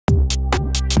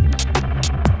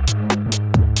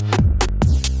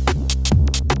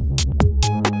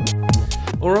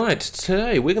Right,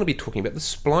 today we're going to be talking about the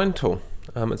Spline Tool.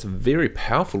 It's a very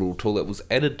powerful little tool that was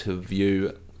added to Vue,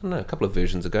 I don't know, a couple of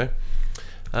versions ago.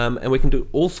 And we can do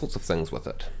all sorts of things with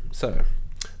it. So,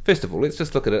 first of all, let's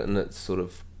just look at it in its sort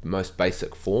of most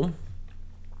basic form.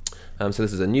 So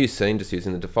this is a new scene, just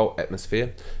using the default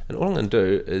atmosphere. And all I'm going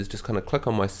to do is just kind of click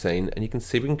on my scene, and you can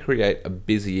see we can create a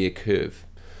Bezier curve.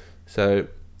 So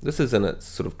this is in its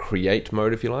sort of create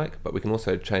mode, if you like, but we can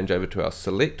also change over to our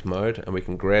select mode, and we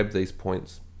can grab these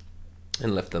points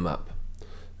and lift them up.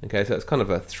 Okay, so it's kind of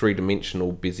a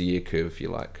three-dimensional Bezier curve, if you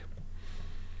like.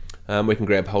 We can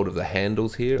grab hold of the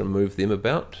handles here and move them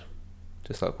about,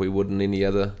 just like we would in any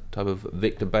other type of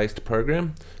vector-based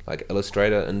program, like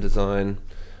Illustrator, InDesign,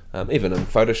 even in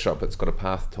Photoshop it's got a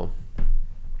path tool.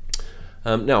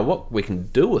 Now what we can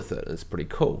do with it is pretty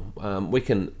cool. We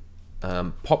can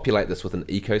populate this with an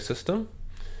ecosystem.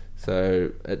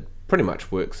 So it pretty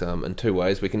much works in two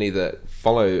ways. We can either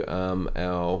follow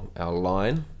our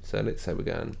line. So let's say we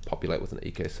go and populate with an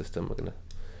ecosystem. We're going to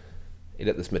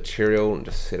edit this material and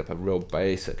just set up a real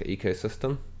basic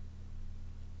ecosystem.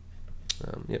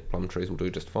 Yep, plum trees will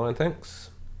do just fine, thanks.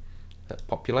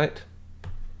 Populate.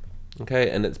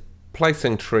 Okay, and it's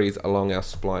placing trees along our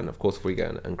spline. Of course, if we go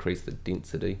and increase the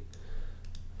density,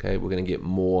 okay, we're going to get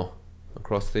more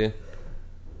across there.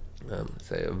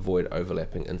 Say avoid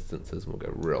overlapping instances, and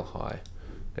we'll go real high.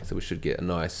 Okay, so we should get a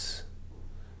nice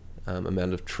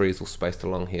amount of trees all spaced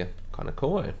along here. Kind of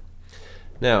cool, eh?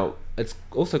 Now, it's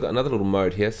also got another little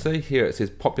mode here. See here it says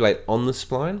populate on the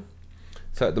spline.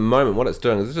 So at the moment what it's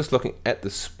doing is it's just looking at the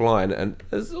spline, and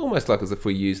it's almost like as if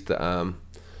we used the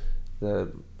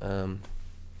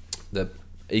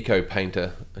Eco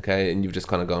Painter, okay, and you've just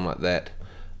kind of gone like that.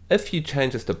 If you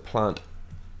change this to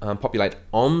populate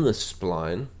on the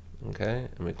spline, okay,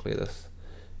 and we clear this,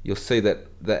 you'll see that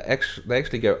they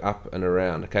actually go up and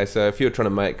around. Okay, so if you're trying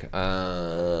to make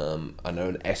I know,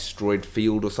 an asteroid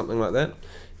field or something like that,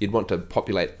 you'd want to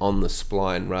populate on the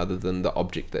spline rather than the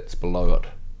object that's below it.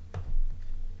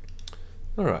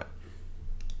 Alright,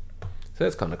 so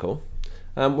that's kind of cool.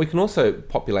 We can also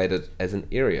populate it as an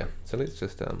area. So let's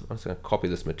just, I'm just going to copy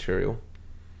this material.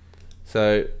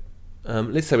 So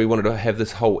let's say we wanted to have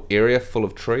this whole area full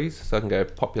of trees. So I can go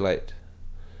populate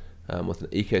with an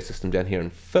ecosystem down here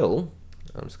and fill.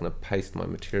 I'm just going to paste my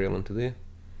material into there.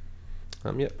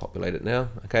 Yep, populate it now.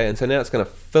 Okay, and so now it's going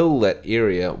to fill that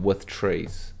area with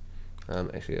trees.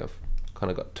 Actually, I've kind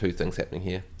of got two things happening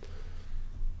here.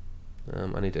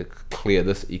 I need to clear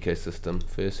this ecosystem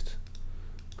first,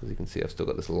 because you can see I've still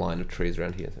got this line of trees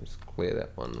around here. So just clear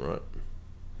that one, right?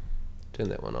 Turn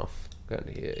that one off. Go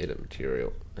into here, edit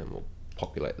material, and we'll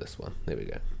populate this one. There we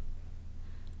go.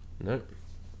 No,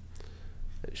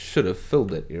 it should have filled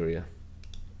that area.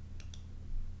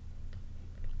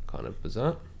 Kind of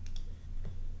bizarre.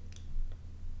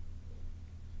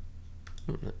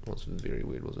 That was very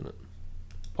weird, wasn't it?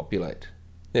 Populate.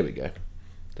 There we go.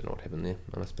 Don't know what happened there.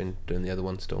 I must have been doing the other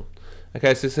one still.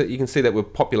 Okay, so you can see that we're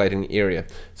populating the area.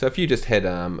 So if you just had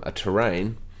a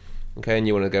terrain, okay, and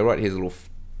you want to go right here's a little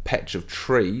patch of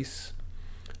trees,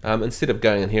 instead of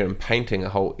going in here and painting a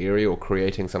whole area or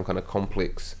creating some kind of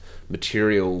complex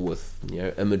material with, you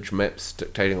know, image maps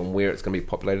dictating on where it's going to be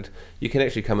populated, you can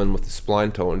actually come in with the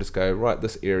spline tool and just go, right,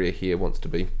 this area here wants to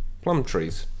be plum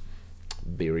trees.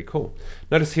 Very cool.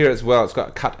 Notice here as well it's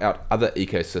got cut out other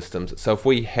ecosystems. So if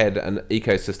we had an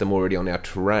ecosystem already on our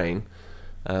terrain,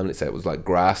 let's say it was like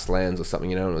grasslands or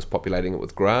something, you know, and it was populating it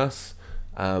with grass,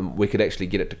 we could actually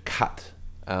get it to cut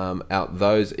out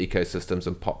those ecosystems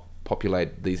and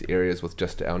populate these areas with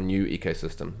just our new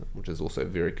ecosystem, which is also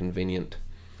very convenient.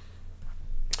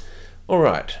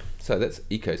 Alright, so that's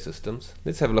ecosystems.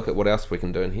 Let's have a look at what else we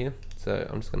can do in here. So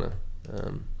I'm just going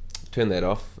to turn that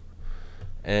off,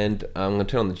 and I'm going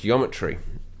to turn on the geometry.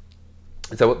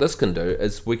 So what this can do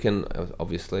is we can,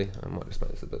 obviously, I might just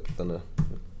make this a bit thinner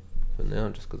for now,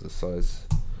 just because of the size.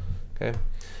 Okay.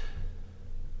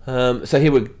 So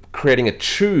here we're creating a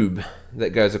tube that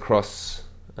goes across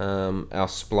our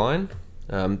spline.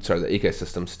 Sorry, the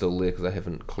ecosystem's still there because I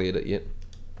haven't cleared it yet.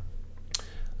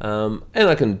 And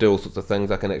I can do all sorts of things.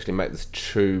 I can actually make this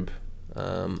tube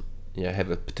you know,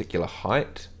 have a particular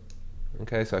height.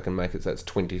 Okay, so I can make it so it's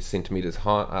 20 centimeters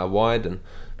high, wide and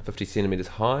 50 centimeters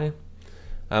high.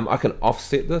 I can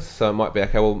offset this, so it might be,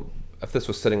 okay, well, if this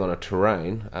was sitting on a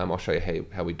terrain, I'll show you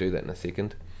how we do that in a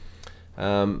second.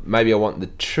 Maybe I want the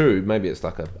tube, maybe it's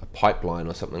like a pipeline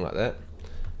or something like that,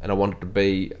 and I want it to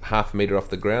be half a meter off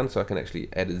the ground, so I can actually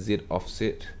add a Z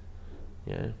offset,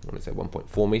 you know, let's say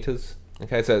 1.4 meters.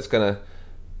 Okay, so it's going to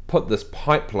put this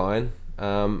pipeline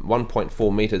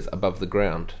 1.4 meters above the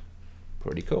ground.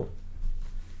 Pretty cool.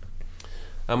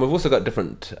 We've also got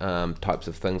different types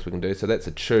of things we can do. So that's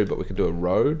a tube, but we can do a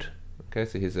road. Okay,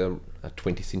 so here's a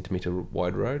 20 centimeter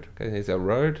wide road. Okay, here's our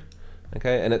road.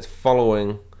 Okay, and it's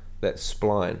following that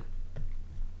spline.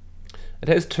 It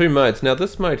has two modes. Now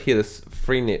this mode here, this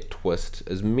freenet twist,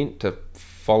 is meant to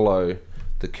follow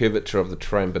the curvature of the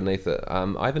terrain beneath it.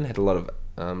 I haven't had a lot of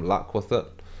luck with it,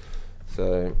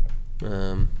 so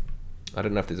I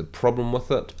don't know if there's a problem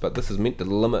with it, but this is meant to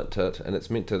limit it, and it's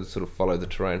meant to sort of follow the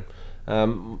terrain.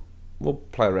 We'll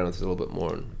play around with this a little bit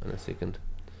more in a second.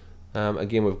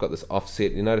 Again, we've got this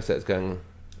offset. You notice that it's going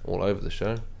all over the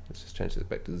show. Let's just change this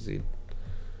back to Z.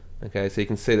 Okay, so you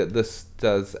can see that this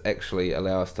does actually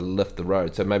allow us to lift the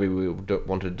road. So maybe we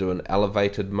wanted to do an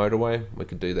elevated motorway, we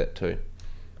could do that too,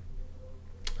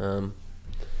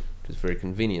 which is very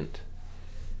convenient.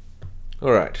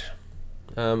 Alright,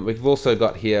 we've also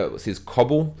got here, it says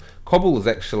cobble. Cobble is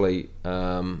actually,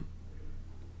 even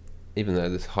though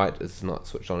this height is not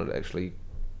switched on, it actually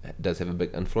does have a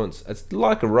big influence. It's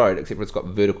like a road, except for it's got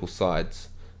vertical sides.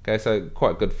 Okay, so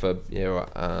quite good for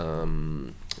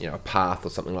a path or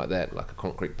something like that, like a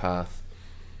concrete path.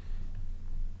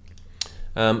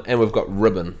 And we've got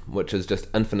ribbon, which is just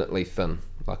infinitely thin,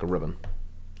 like a ribbon.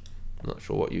 I'm not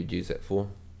sure what you'd use that for.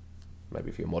 Maybe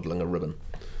if you're modeling a ribbon.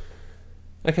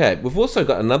 Okay, we've also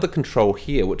got another control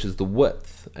here, which is the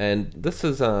width, and this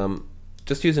is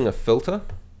just using a filter,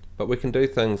 but we can do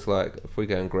things like if we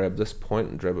go and grab this point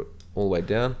and drag it all the way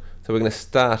down. So we're going to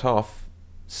start off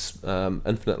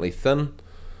infinitely thin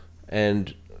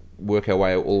and work our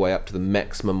way all the way up to the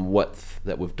maximum width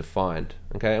that we've defined.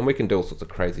 Okay, and we can do all sorts of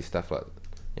crazy stuff like,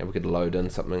 we could load in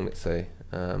something. Let's say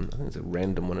I think there's a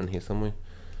random one in here somewhere.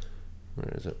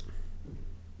 Where is it?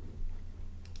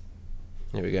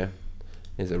 There we go.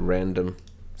 Here's a random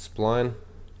spline.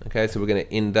 Okay, so we're going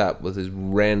to end up with these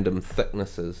random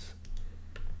thicknesses.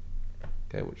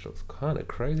 Okay, which looks kind of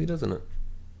crazy, doesn't it?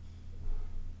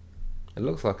 It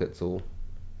looks like it's all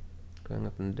going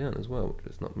up and down as well, which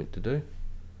it's not meant to do.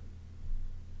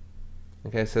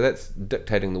 Okay, so that's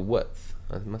dictating the width.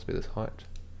 It must be this height.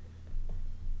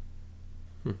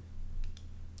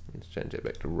 Let's change it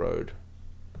back to road.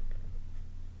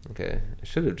 Okay, it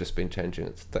should have just been changing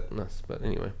its thickness, but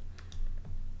anyway.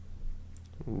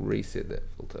 Reset that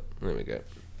filter. There we go.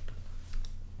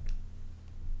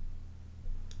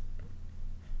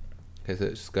 Okay, so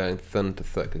it's just going thin to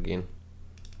thick again.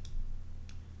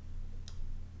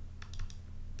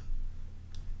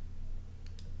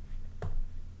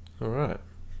 Alright,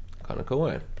 kind of cool,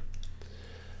 eh?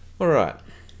 Alright,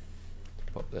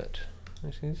 pop that.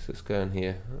 Actually, let's just go in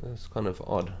here. That's kind of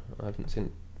odd. I haven't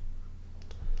seen.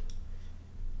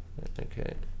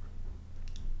 Okay.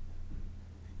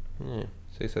 Yeah,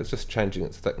 see, so it's just changing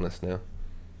its thickness now. It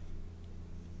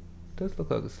does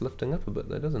look like it's lifting up a bit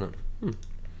there, doesn't it?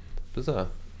 Bizarre.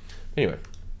 Anyway,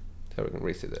 so we can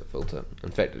reset that filter.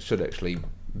 In fact, it should actually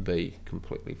be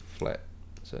completely flat.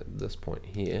 So at this point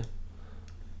here,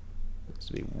 it's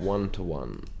to be 1 to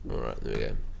 1. Alright, there we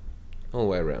go. All the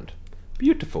way around.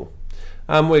 Beautiful.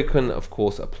 We can, of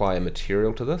course, apply a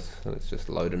material to this. So let's just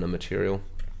load in a material.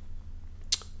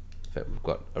 In fact, we've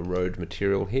got a road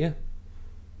material here.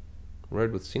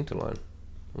 Road with center line.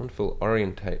 I wonder if it'll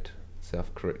orientate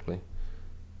itself correctly.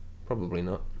 Probably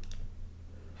not.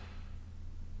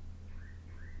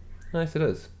 Nice, it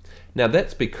is. Now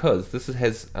that's because this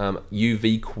has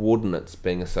UV coordinates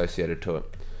being associated to it.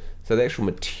 So the actual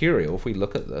material, if we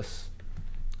look at this,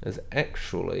 is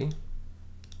actually...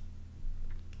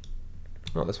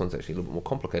 Oh, this one's actually a little bit more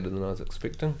complicated than I was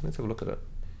expecting. Let's have a look at it.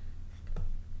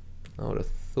 I would have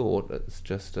thought it's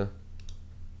just a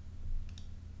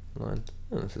line.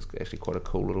 Oh, this is actually quite a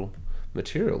cool little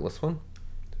material, this one.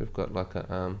 So we've got like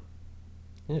a,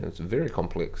 yeah, it's very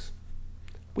complex.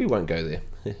 We won't go there.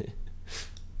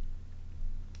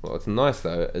 Well, what's nice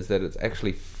though is that it's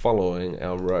actually following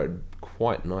our road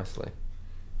quite nicely.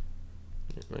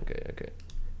 Okay.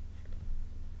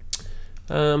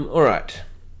 Alright.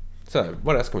 So,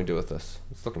 what else can we do with this?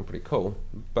 It's looking pretty cool,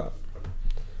 but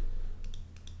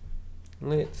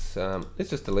let's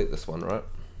just delete this one, right?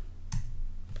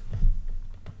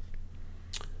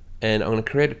 And I'm going to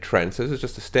create a terrain. So this is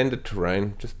just a standard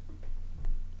terrain,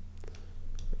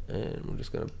 and we're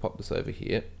just going to pop this over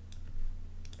here.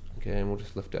 Okay, and we'll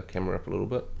just lift our camera up a little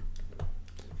bit.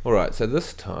 Alright, so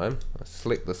this time I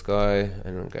select this guy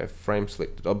and I'll go frame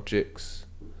selected objects.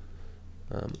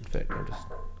 In fact, I'll just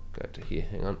go to here.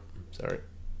 Hang on. Sorry.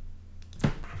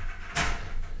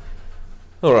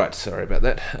 Alright, sorry about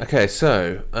that. Okay,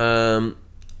 so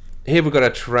here we've got our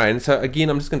terrain. So again,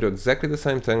 I'm just going to do exactly the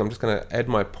same thing. I'm just going to add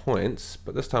my points,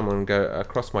 but this time I'm going to go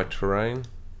across my terrain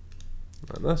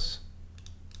like this.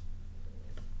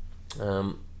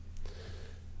 And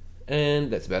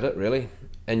that's about it really.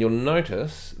 And you'll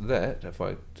notice that, if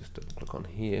I just double click on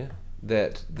here,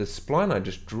 that the spline I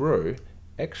just drew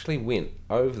actually went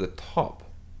over the top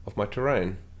of my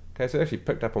terrain. Okay, so it actually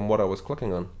picked up on what I was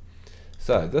clicking on.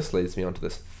 So this leads me on to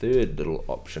this third little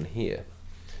option here.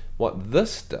 What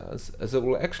this does is it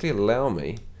will actually allow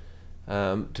me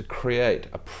to create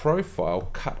a profile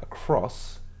cut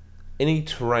across any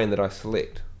terrain that I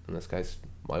select. In this case,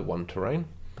 my one terrain.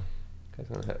 Okay,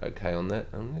 so I'm going to hit OK on that,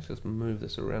 and let's just move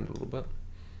this around a little bit.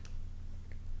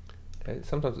 Okay,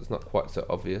 sometimes it's not quite so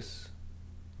obvious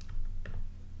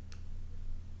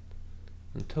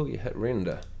until you hit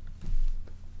render.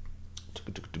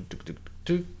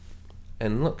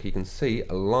 And look, you can see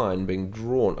a line being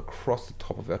drawn across the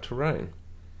top of our terrain.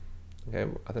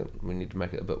 Okay, I think we need to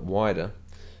make it a bit wider,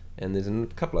 and there's a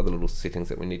couple other little settings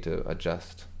that we need to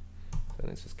adjust. So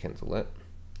let's just cancel that.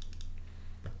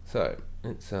 So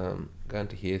let's go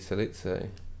into here. So let's say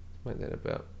make that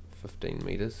about 15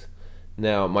 meters.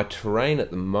 Now my terrain at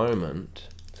the moment,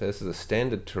 so this is a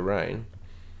standard terrain,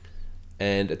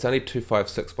 and it's only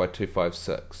 256 by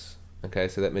 256. Okay,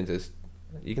 so that means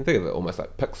you can think of it almost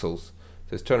like pixels.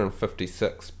 So there's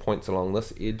 256 points along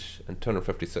this edge and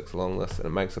 256 along this, and it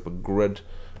makes up a grid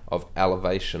of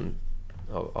elevation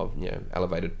of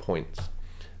elevated points.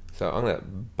 So I'm going to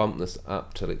bump this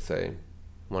up to, let's say,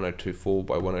 1024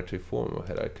 by 1024, and we'll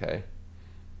hit OK.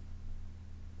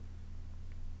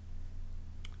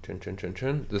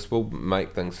 Chin. This will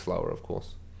make things slower, of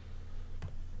course.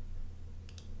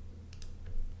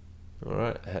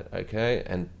 Alright, hit OK,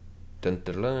 and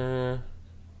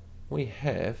we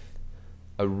have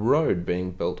a road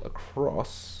being built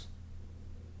across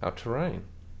our terrain.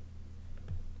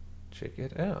 Check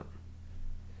it out.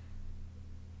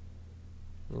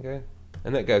 Okay,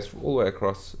 and that goes all the way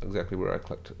across exactly where I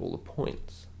clicked all the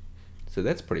points. So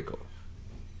that's pretty cool.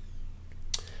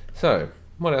 So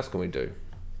what else can we do?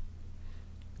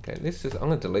 Okay, I'm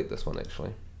going to delete this one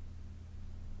actually.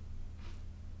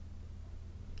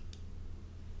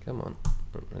 Come on,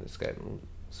 and escape and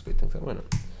speed things up.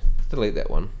 Let's delete that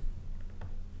one.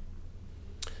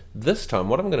 This time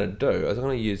what I'm going to do is I'm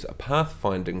going to use a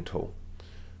pathfinding tool.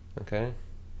 Okay.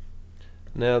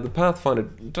 Now the pathfinder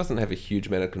doesn't have a huge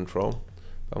amount of control,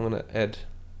 but I'm going to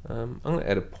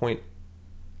add a point,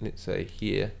 let's say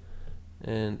here,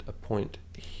 and a point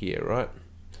here, right?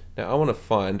 Now I want to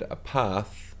find a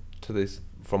path to this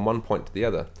from one point to the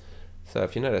other. So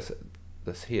if you notice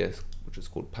this here, which is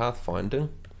called pathfinding,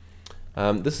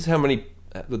 this is how many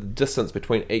the distance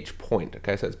between each point.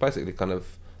 Okay, so it's basically kind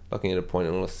of looking at a point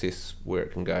and we'll assess where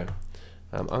it can go.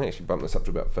 I'm going to actually bump this up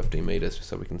to about 50 meters just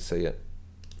so we can see it.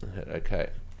 Hit OK.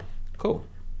 Cool.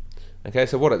 Okay,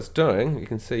 so what it's doing, you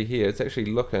can see here, it's actually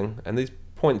looking, and these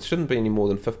points shouldn't be any more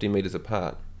than 50 meters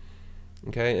apart.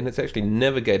 Okay, and it's actually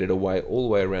navigated away all the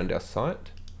way around our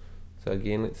site. So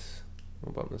again,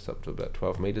 we'll bump this up to about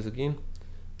 12 meters again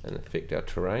and affect our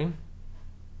terrain.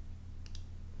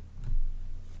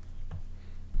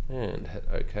 And hit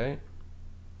OK.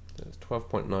 So it's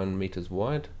 12.9 meters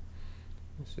wide.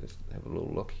 Let's just have a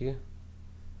little look here.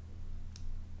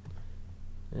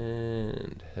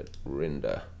 And hit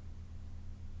render.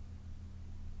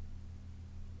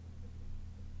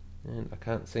 And I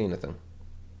can't see anything.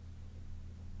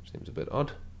 Seems a bit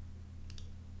odd.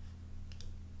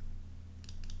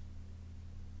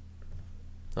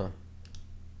 Oh.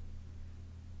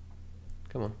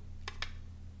 Come on.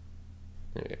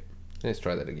 There we go. Let's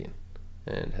try that again.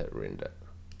 And hit render.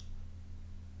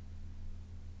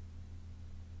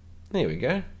 There we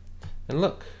go. And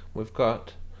look, we've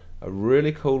got a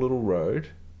really cool little road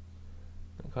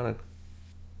that kind of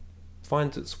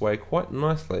finds its way quite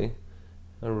nicely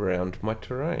around my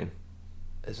terrain.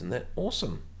 Isn't that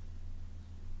awesome?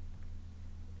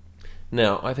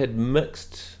 Now, I've had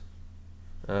mixed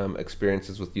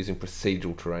experiences with using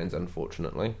procedural terrains,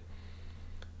 unfortunately.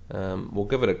 We'll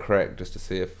give it a crack just to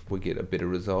see if we get a better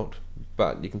result,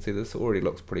 but you can see this already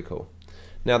looks pretty cool.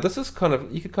 Now this is kind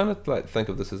of, you could kind of like think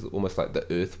of this as almost like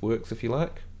the earthworks, if you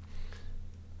like.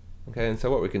 Okay, and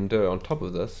so what we can do on top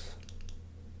of this,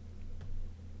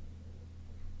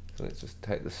 so let's just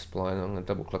take the spline, I'm going to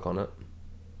double click on it.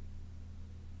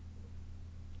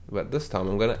 But this time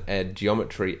I'm going to add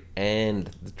geometry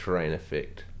and the terrain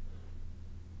effect.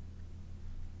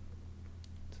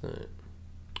 So,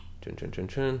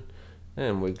 chin,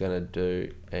 and we're going to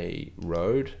do a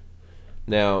road.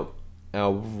 Now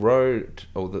our road,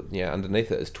 or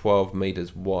underneath it is 12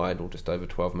 meters wide, or just over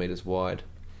 12 meters wide.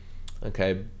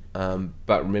 Okay,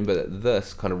 but remember that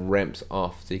this kind of ramps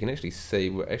off, so you can actually see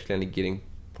we're actually only getting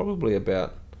probably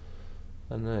about,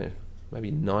 I don't know, maybe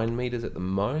 9 meters at the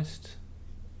most,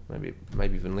 maybe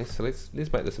even less. So let's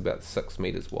make this about 6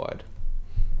 meters wide.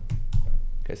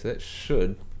 Okay, so that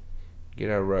should get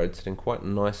our road sitting quite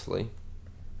nicely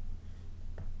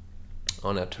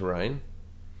on our terrain.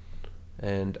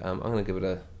 And I'm going to give it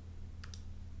a,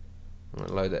 I'm going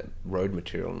to load that road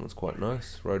material, and it's quite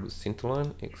nice. Road with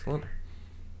centerline, excellent.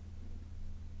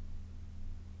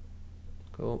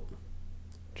 Cool.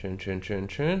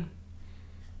 Churn.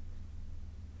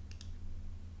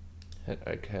 Hit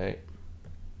OK.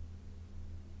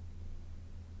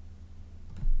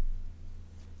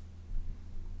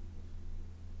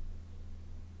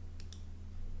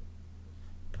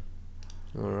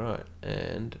 Alright,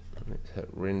 and let's hit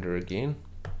render again,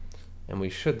 and we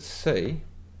should see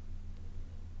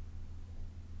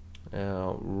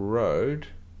our road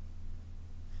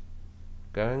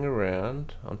going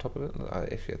around on top of it.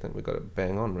 Actually, I think we got it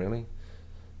bang on, really.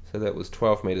 So that was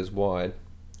 12 meters wide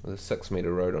with a 6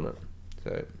 meter road on it.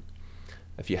 So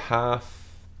if you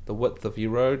half the width of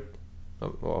your road,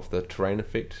 or of the terrain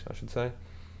effect, I should say,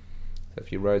 so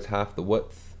if your road's half the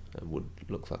width, it would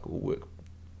looks like it will work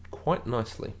quite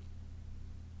nicely.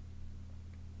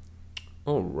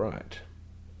 All right.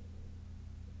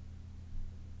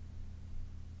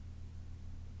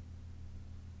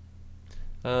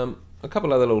 A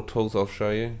couple other little tools I'll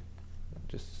show you,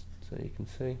 just so you can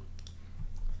see.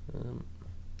 In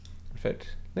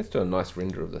fact, let's do a nice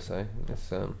render of this, eh? Let's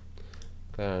go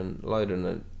and load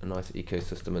in a nice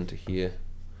ecosystem into here.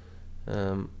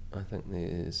 I think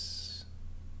there's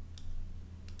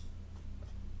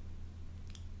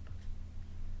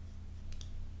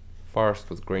forest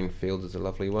with green fields is a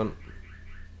lovely one.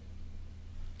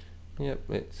 Yep,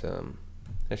 it's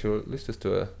actually, let's just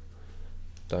do a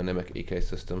dynamic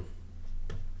ecosystem,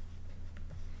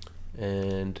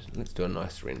 and let's do a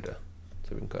nice render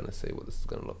so we can kind of see what this is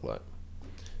going to look like.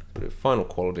 So we'll do final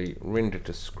quality, render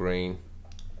to screen,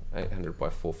 800 by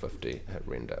 450, hit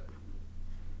render.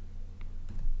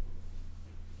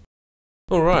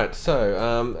 Alright,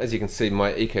 so as you can see,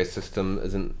 my ecosystem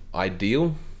isn't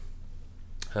ideal.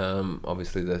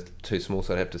 Obviously they're too small,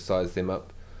 so I'd have to size them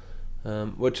up,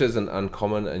 which isn't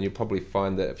uncommon, and you'll probably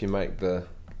find that if you make the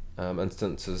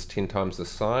instances 10 times the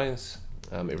size,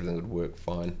 everything would work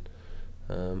fine.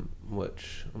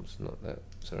 Which, oops, not that,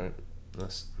 sorry,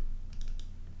 this.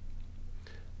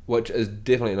 Which is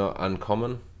definitely not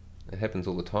uncommon. It happens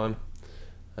all the time.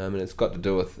 And it's got to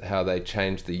do with how they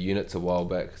changed the units a while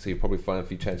back. So you probably find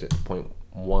if you change it to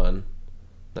 0.1,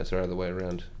 that's the other way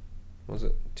around. Was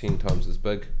it 10 times as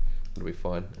big? It'll be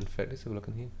fine. In fact, let's have a look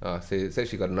in here. Ah, see, it's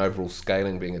actually got an overall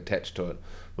scaling being attached to it,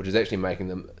 which is actually making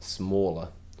them smaller.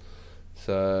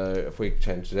 So if we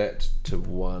change that to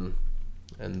 1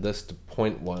 and this to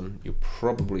 0.1, you'll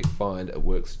probably find it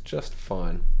works just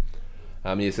fine.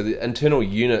 Yeah, so the internal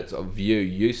units of view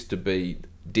used to be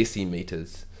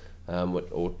decimeters,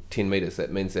 or 10 meters.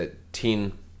 That means that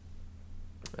 10,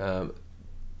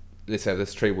 let's say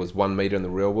this tree was 1 meter in the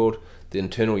real world, the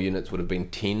internal units would have been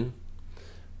 10.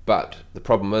 But the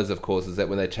problem is, of course, is that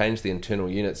when they change the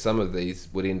internal units, some of these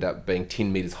would end up being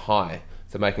 10 meters high.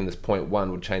 So making this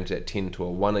 0.1 would change that 10 to a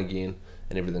 1 again,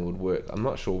 and everything would work. I'm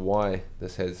not sure why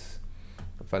this has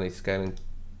a funny scaling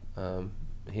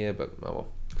here, but oh well.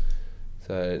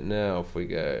 So now if we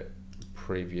go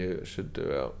preview, it should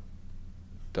do our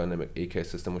dynamic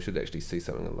ecosystem. We should actually see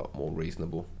something a lot more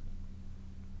reasonable.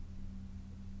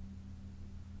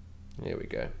 There we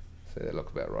go. So they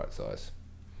look about right size.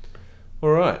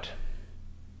 Alright.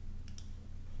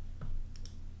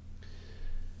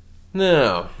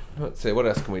 Now, let's see, what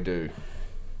else can we do?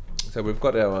 So we've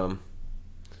got our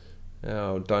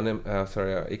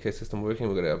ecosystem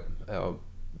working. We've got our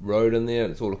road in there,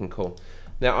 and it's all looking cool.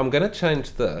 Now I'm going to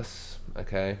change this.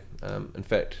 Okay. In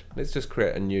fact, let's just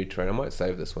create a new terrain. I might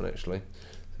save this one actually.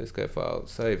 So let's go File,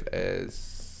 Save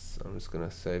As. I'm just going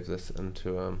to save this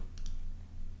into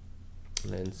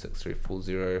land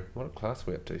 6340. What class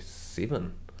are we up to?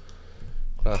 7.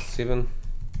 Class 7.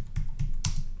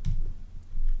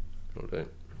 I'll do.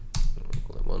 I'll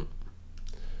call that one.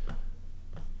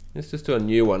 Let's just do a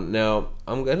new one. Now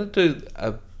I'm going to do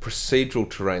a procedural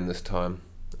terrain this time.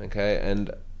 Okay,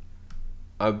 and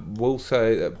I will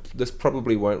say that this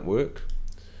probably won't work.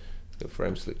 Let's go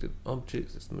frame selected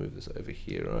objects. Let's move this over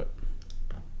here,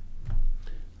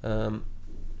 right?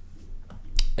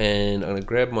 And I'm going to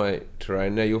grab my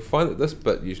terrain. Now you'll find that this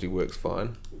bit usually works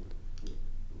fine.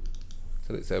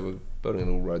 So let's say we're building a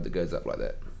little road that goes up like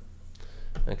that.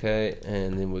 Okay,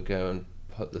 and then we'll go and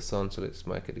put this on. So let's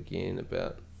make it again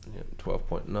about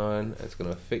 12.9. It's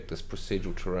going to affect this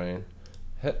procedural terrain.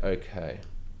 Hit OK.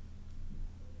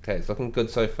 Okay, it's looking good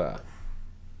so far.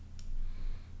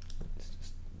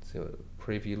 See what the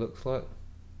preview looks like.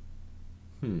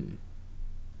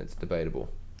 It's debatable.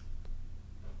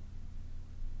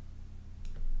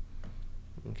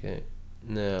 Okay,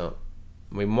 now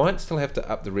we might still have to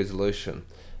up the resolution,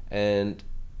 and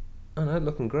oh no,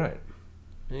 looking great.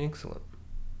 Excellent.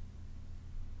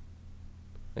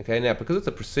 Okay, now because it's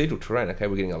a procedural terrain, okay,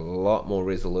 we're getting a lot more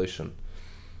resolution.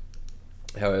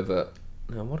 However,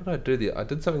 now what did I do there? I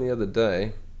did something the other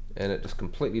day and it just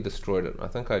completely destroyed it. I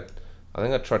think I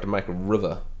tried to make a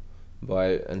river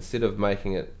by, instead of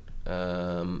making it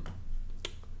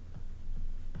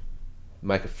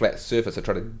make a flat surface, I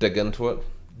tried to dig into it.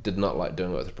 Did not like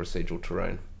doing it with a procedural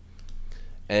terrain.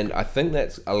 And I think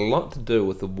that's a lot to do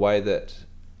with the way that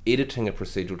editing a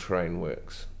procedural terrain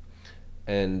works.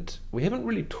 And we haven't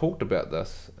really talked about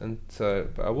this, and so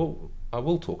but I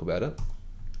will talk about it.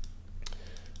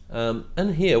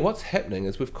 In here, what's happening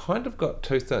is we've kind of got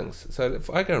two things. So if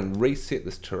I go and reset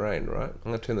this terrain, right,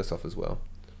 I'm going to turn this off as well.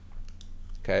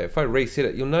 Okay, if I reset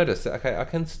it, you'll notice that, okay, I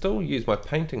can still use my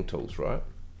painting tools, right?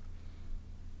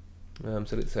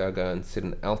 So let's say I go and set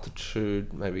an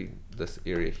altitude, maybe this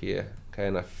area here, okay,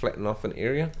 and I flatten off an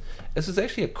area. This is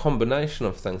actually a combination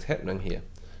of things happening here.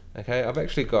 Okay, I've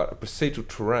actually got a procedural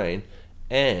terrain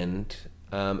and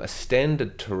a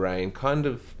standard terrain kind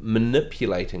of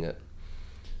manipulating it.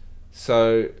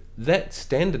 So that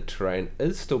standard terrain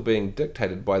is still being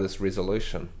dictated by this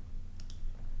resolution.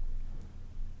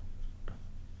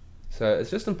 So it's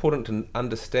just important to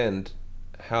understand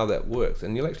how that works,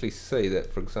 and you'll actually see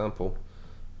that, for example,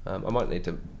 I might need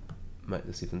to make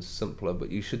this even simpler,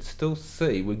 but you should still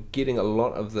see we're getting a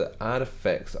lot of the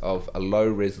artifacts of a low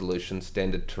resolution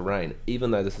standard terrain,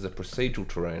 even though this is a procedural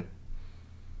terrain.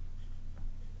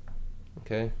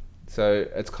 Okay, so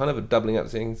it's kind of a doubling up,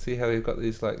 so you can see how you've got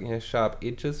these, like, you know, sharp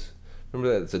edges.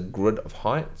 Remember that it's a grid of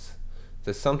heights,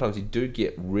 so sometimes you do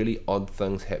get really odd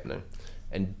things happening,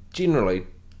 and generally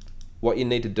what you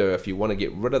need to do if you want to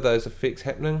get rid of those effects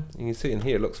happening, you can see in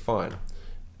here it looks fine,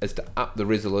 is to up the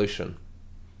resolution.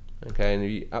 Okay, and if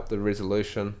you up the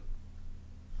resolution,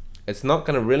 it's not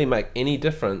going to really make any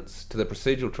difference to the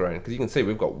procedural terrain, because you can see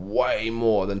we've got way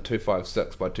more than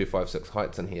 256 by 256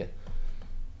 heights in here.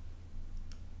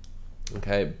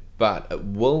 Okay, but it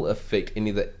will affect any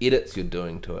of the edits you're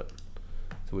doing to it.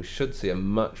 So we should see a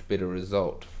much better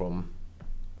result from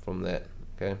that.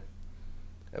 Okay,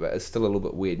 but it's still a little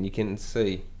bit weird, and you can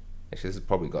see actually this has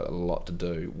probably got a lot to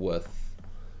do with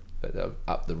that they've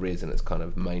upped the res and it's kind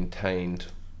of maintained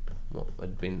what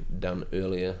had been done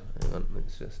earlier. Hang on,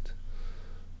 let's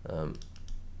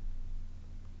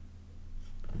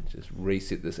just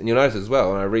reset this, and you'll notice as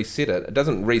well when I reset it, it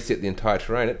doesn't reset the entire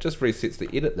terrain, it just resets the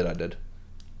edit that I did.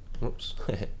 Whoops.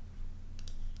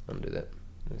 Undo that.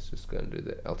 Let's just go and do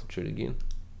that altitude again.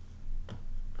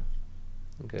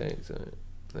 Okay, so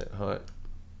that height.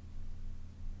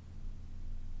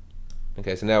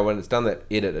 Okay, so now when it's done that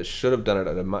edit, it should have done it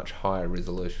at a much higher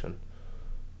resolution.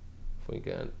 If we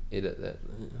go and edit that,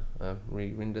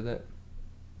 re-render that,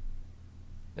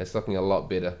 it's looking a lot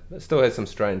better. It still has some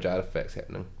strange artifacts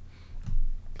happening.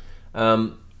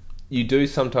 You do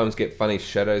sometimes get funny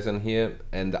shadows in here,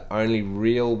 and the only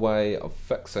real way of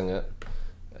fixing it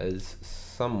is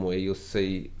somewhere you'll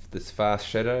see this fast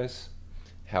shadows.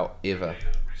 However,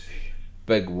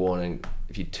 big warning,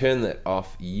 if you turn that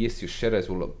off, yes, your shadows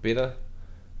will look better,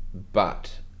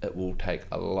 but it will take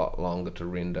a lot longer to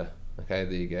render. Okay,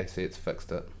 there you go, see, it's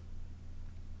fixed it.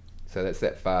 So that's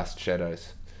that fast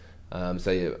shadows.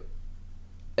 So yeah,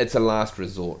 it's a last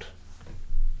resort.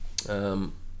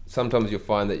 Sometimes you'll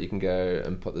find that you can go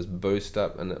and put this boost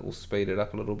up and it will speed it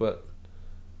up a little bit.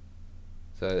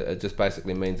 So it just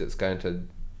basically means it's going to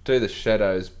do the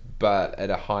shadows but at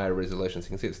a higher resolution. So you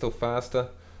can see it's still faster,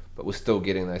 but we're still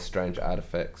getting those strange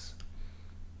artifacts.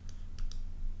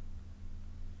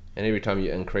 And every time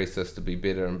you increase this to be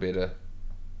better and better.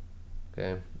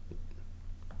 Okay,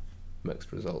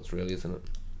 mixed results really, isn't it?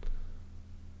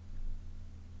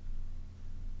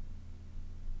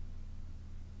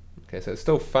 Okay, so it's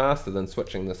still faster than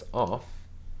switching this off.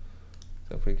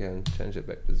 So if we can change it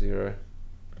back to 0.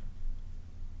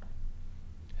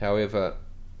 However,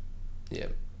 yeah,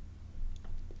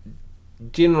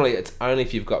 generally it's only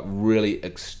if you've got really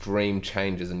extreme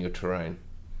changes in your terrain.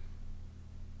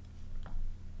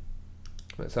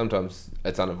 But sometimes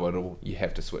it's unavoidable, you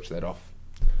have to switch that off.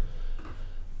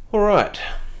 Alright,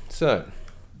 so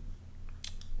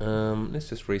let's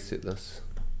just reset this.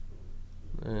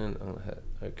 And I'll hit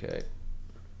OK.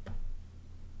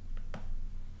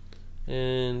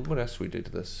 And what else do we do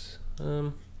to this?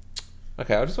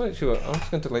 Okay, I'm just going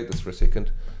to delete this for a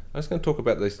second. I'm just going to talk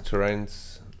about these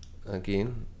terrains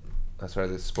again. Sorry,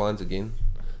 the splines again.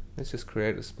 let's just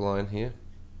create a spline here.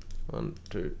 1,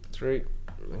 2, 3.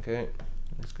 Okay,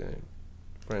 let's go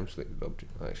frame selected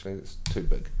object. Actually, that's too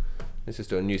big. Let's just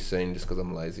do a new scene just because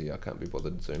I'm lazy. I can't be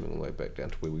bothered zooming all the way back down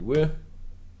to where we were.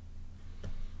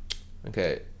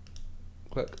 Okay,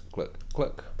 click, click,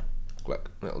 click, click.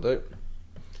 That'll do.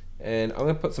 And I'm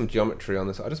going to put some geometry on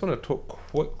this. I just want to talk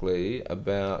quickly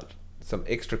about some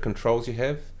extra controls you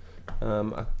have.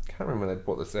 I can't remember when they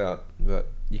brought this out,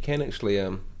 but you can actually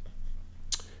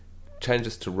change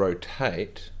this to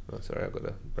rotate. Oh, sorry, I've got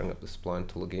to bring up the Spline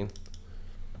Tool again.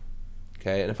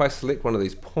 Okay, and if I select one of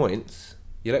these points,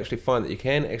 you'll actually find that you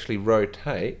can actually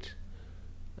rotate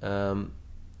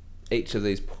each of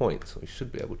these points. We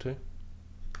should be able to.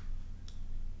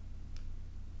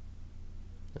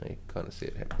 Now you can kind of see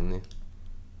it happening there.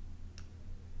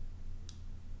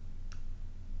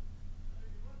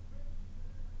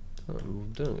 Oh,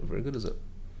 I'm doing it very good, is it?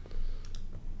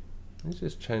 Let's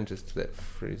just change this to that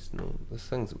Fresnel. This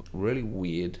thing's really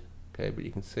weird, okay, but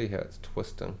you can see how it's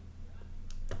twisting.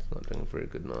 It's not doing a very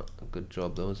good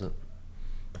job though, is it?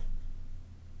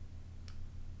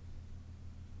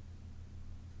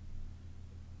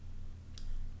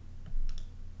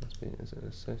 Must be, is it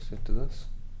associated to this?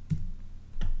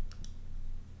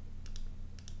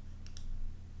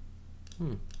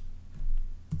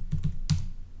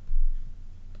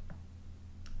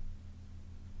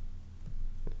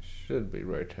 It should be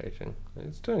rotating.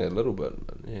 It's doing a little bit,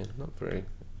 but yeah, not very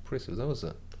impressive though, is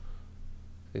it?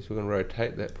 So we're going to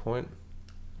rotate that point.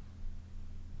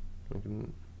 It's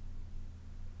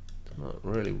not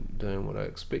really doing what I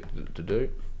expected it to do.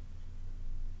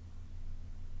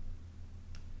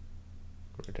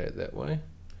 Rotate that way.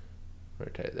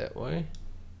 Rotate that way.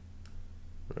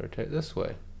 Rotate this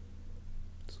way.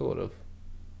 Sort of.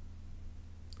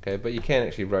 Okay, but you can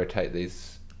actually rotate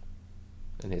these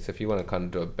in here. So if you want to kind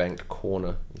of do a banked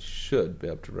corner, you should be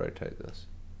able to rotate this.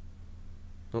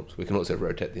 Oops, we can also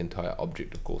rotate the entire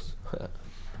object, of course.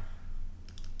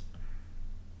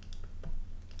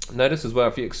 Notice as well,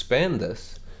 if you expand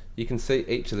this, you can see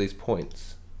each of these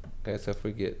points. Okay, so if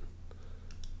we get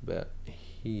about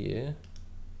here,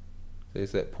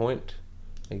 there's that point.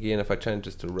 Again, if I change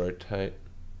this to rotate,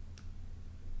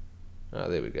 ah,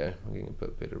 there we go. I'm getting a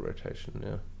bit better rotation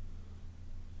now.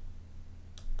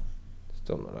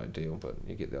 Still not ideal, but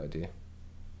you get the idea.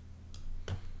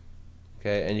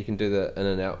 Okay, and you can do the in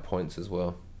and out points as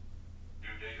well. New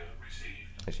data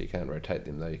received. Actually, you can't rotate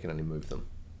them though, you can only move them.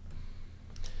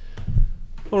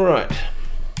 Alright.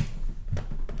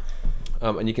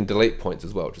 And you can delete points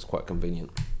as well, which is quite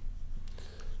convenient.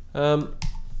 Another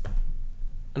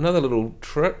little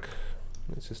trick.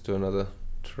 Let's just do another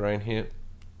terrain here.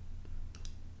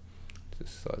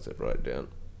 Just size it right down.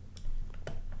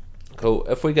 Cool.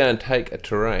 If we go and take a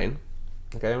terrain,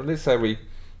 okay, well, let's say we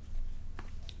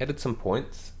added some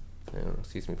points.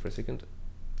 Excuse me for a second.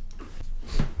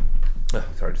 Oh,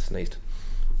 sorry, I just sneezed.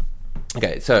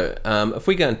 Okay, so if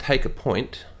we go and take a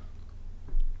point,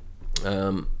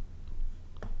 what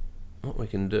we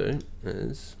can do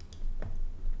is,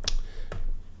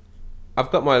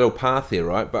 I've got my little path here,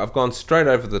 right, but I've gone straight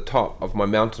over the top of my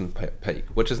mountain peak,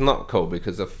 which is not cool,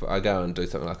 because if I go and do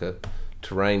something like a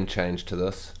terrain change to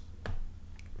this,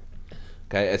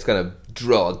 okay, it's going to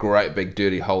drill a great big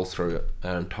dirty hole through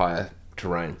our entire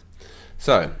terrain.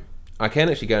 So I can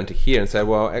actually go into here and say,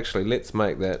 well, actually, let's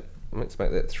make that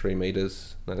 3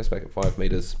 meters. No, let's make it 5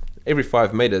 meters. Every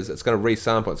 5 meters, it's going to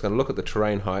resample. It's going to look at the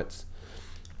terrain heights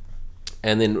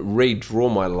and then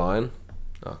redraw my line.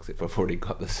 Oh, except for I've already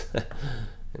got this. And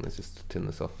let's just turn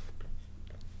this off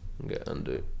and go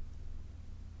undo.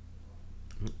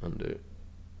 Undo.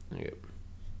 There you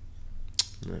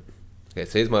go. No. Okay,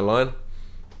 so here's my line.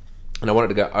 And I want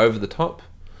it to go over the top.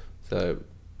 So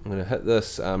I'm going to hit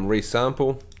this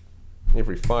resample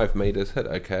every 5 meters, hit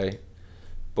OK.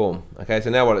 Boom. Okay, so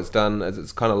now what it's done is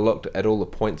it's kind of looked at all the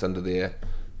points under there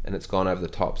and it's gone over the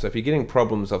top. So if you're getting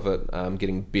problems of it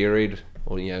getting buried,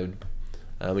 or you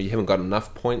haven't got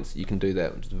enough points, you can do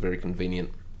that, which is very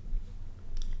convenient.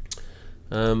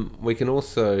 We can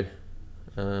also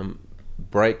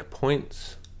break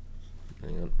points.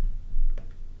 Hang on.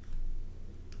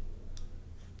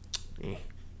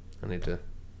 I need to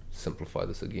simplify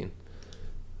this again.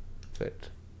 In fact,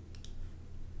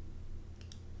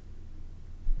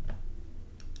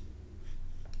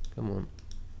 come on.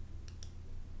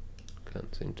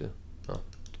 Can't seem to. Oh,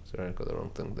 sorry, I got the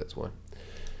wrong thing. That's why.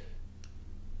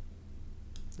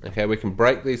 Okay, we can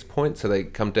break these points so they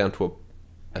come down to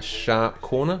a sharp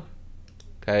corner.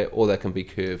 Okay, or they can be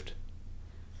curved.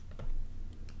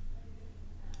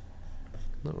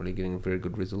 Not really getting a very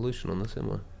good resolution on this, am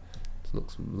I? It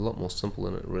looks a lot more simple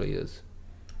than it really is.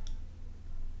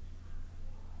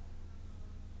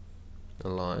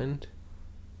 aligned,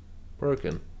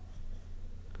 broken.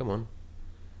 Come on.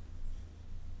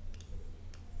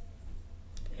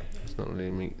 It's not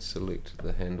letting me select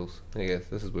the handles. There you go,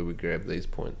 this is where we grab these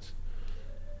points.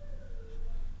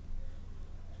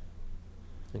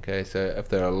 Okay, so if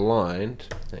they're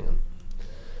aligned, hang on.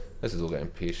 This is all going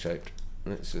pear-shaped.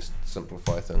 Let's just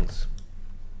simplify things.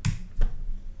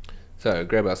 So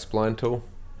grab our spline tool.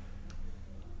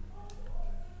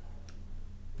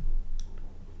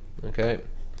 Okay,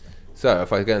 so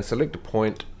if I go and select a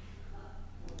point,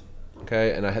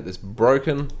 okay, and I hit this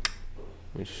broken,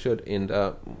 we should end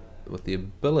up with the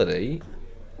ability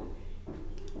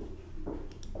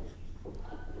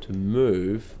to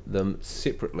move them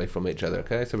separately from each other.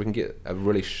 Okay, so we can get a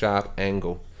really sharp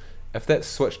angle. If that's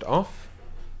switched off,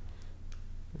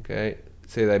 okay,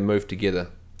 see they move together.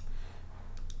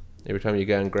 Every time you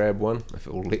go and grab one, if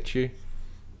it will let you.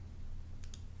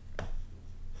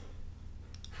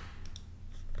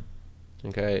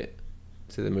 Okay,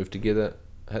 so they move together,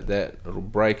 hit that, it'll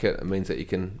break it, it means that you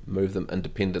can move them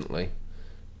independently.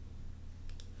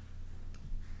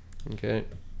 Okay,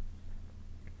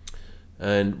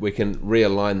 and we can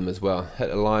realign them as well. Hit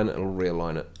align, it'll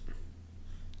realign it.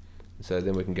 So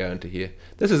then we can go into here.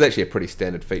 This is actually a pretty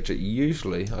standard feature.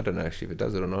 Usually, I don't know actually if it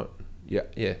does it or not. Yeah,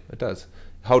 it does.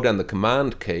 Hold down the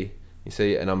command key, you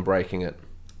see, and I'm breaking it.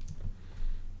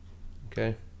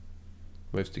 Okay,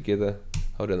 moves together,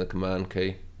 hold down the command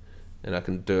key, and I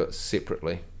can do it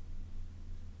separately.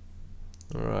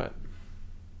 Alright.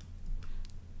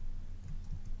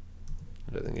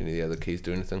 I don't think any of the other keys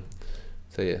do anything.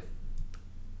 So yeah,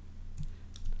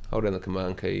 hold down the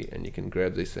command key and you can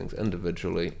grab these things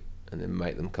individually and then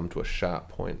make them come to a sharp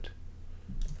point.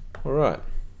 Alright.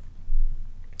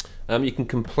 You can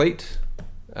complete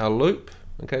our loop.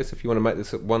 Okay, so if you want to make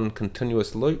this one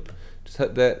continuous loop, just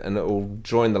hit that and it will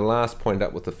join the last point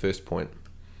up with the first point.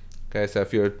 Okay, so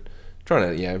if you're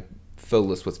trying to fill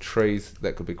this with trees,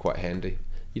 that could be quite handy.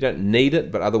 You don't need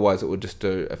it, but otherwise it would just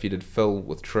do, if you did fill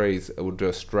with trees, it would do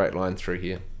a straight line through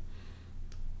here.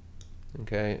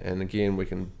 Okay, and again we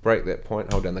can break that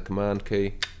point, hold down the command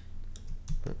key.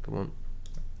 Oh, come on.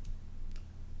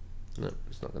 No,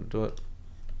 it's not going to do it.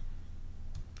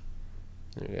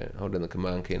 There we go, hold down the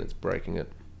command key and it's breaking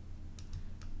it.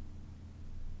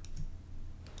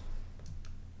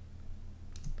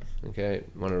 Okay,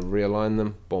 want to realign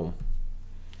them, boom.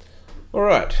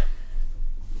 Alright.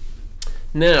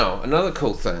 Now, another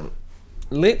cool thing.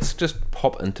 Let's just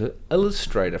pop into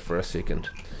Illustrator for a second.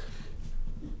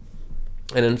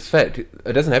 And in fact,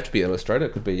 it doesn't have to be Illustrator,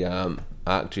 it could be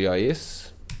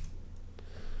ArcGIS.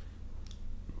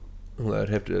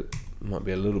 Although might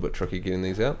be a little bit tricky getting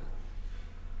these out.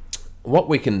 What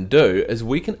we can do is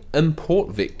we can import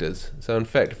vectors. So in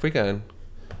fact, if we go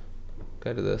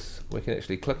to this, we can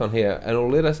actually click on here and it'll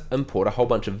let us import a whole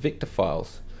bunch of vector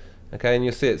files. Okay, and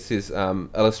you'll see it says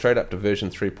Illustrator up to version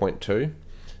 3.2,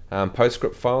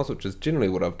 PostScript files, which is generally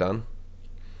what I've done,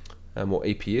 or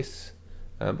EPS.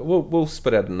 But we'll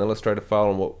spit out an Illustrator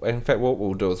file, and in fact what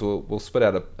we'll do is we'll spit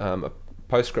out a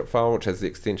PostScript file which has the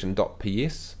extension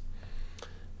 .ps,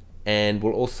 and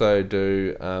we'll also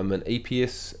do an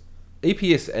EPS.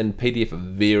 EPS and PDF are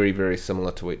very, very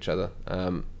similar to each other.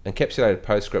 Encapsulated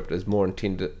PostScript is more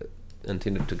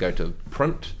intended to go to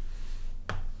print.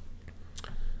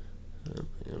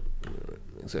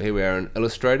 So here we are in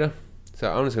Illustrator.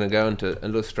 So I'm just going to go into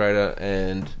Illustrator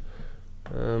and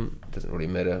it doesn't really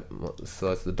matter what the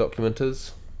size of the document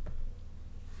is.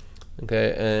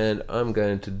 Okay, and I'm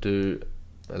going to do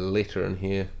a letter in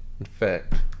here. In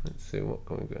fact, let's see, what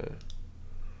can we go?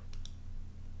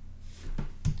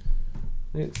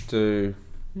 Let's do,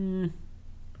 we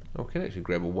can actually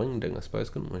grab a wingding, I suppose,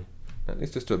 couldn't we? No,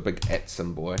 let's just do a big @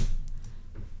 symbol.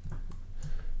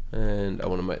 And I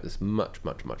want to make this much,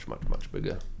 much, much, much, much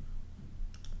bigger.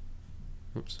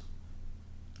 Oops.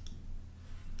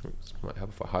 Might help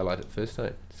if I highlight it first,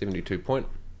 72 point.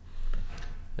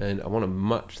 And I want a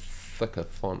much thicker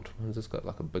font. Has this got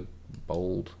like a big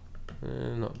bold?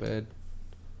 Not bad.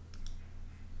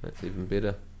 That's even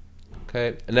better.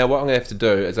 Okay, and now what I'm going to have to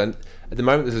do is, at the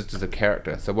moment this is just a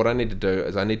character, so what I need to do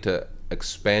is I need to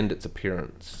expand its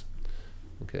appearance.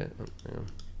 Okay,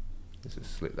 let's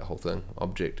just select the whole thing,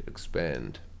 object,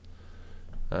 expand.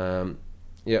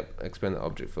 Yep, expand the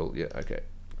object fill, yeah, okay,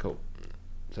 cool.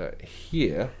 So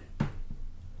here,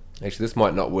 actually this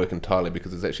might not work entirely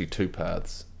because there's actually two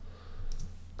paths.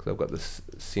 Because I've got this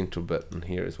central bit in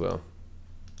here as well.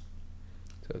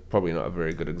 So it's probably not a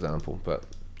very good example, but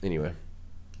anyway.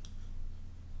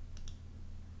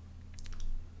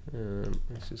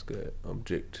 Let's just go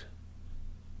object,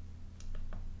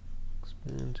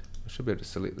 expand. I should be able to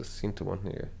select the center one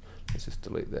here. Let's just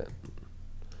delete that.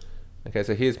 Okay,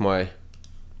 so here's my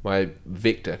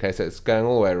vector. Okay, so it's going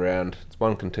all the way around. It's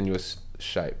one continuous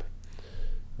shape.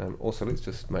 Also, let's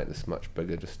just make this much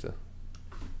bigger, just to,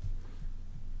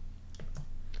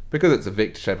 because it's a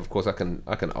vector shape. Of course, I can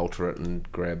alter it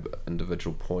and grab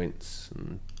individual points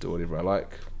and do whatever I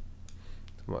like.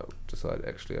 I might decide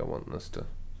actually I want this to,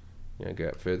 you know, go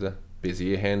out further.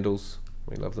 Bezier handles,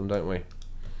 we love them, don't we?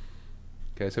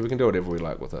 Okay, so we can do whatever we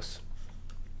like with this.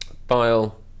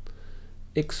 File,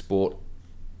 export.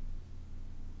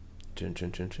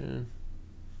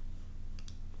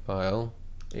 File,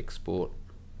 export.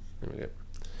 There we go.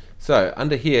 So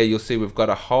under here you'll see we've got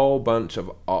a whole bunch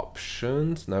of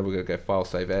options. No, we're going to go file,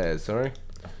 save as, sorry.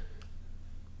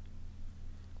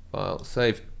 File,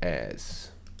 save as.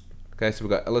 Okay, so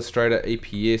we've got Illustrator,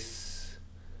 EPS.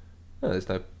 Oh, there's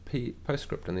no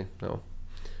PostScript in there. No.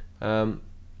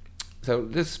 So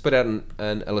let's spit out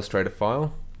an Illustrator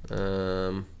file.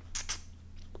 Unitec.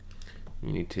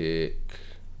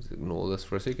 Let's ignore this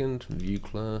for a second. View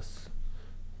class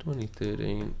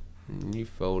 2013. New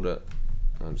folder.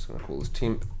 I'm just going to call this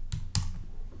temp.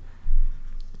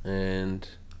 And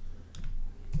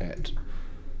I'm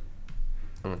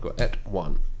going to go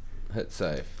 @1. Hit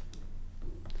save.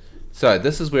 So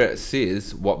this is where it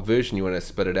says what version you want to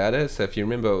spit it out as. So if you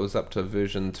remember, it was up to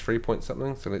version 3 point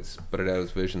something. So let's spit it out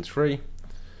as version 3.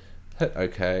 Hit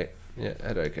OK. Yeah,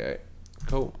 hit OK.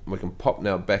 Cool. We can pop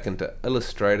now back into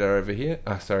Illustrator over here.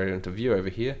 Sorry, into View over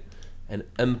here, and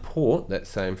import that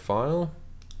same file.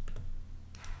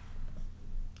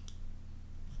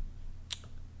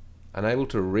 Unable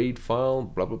to read file.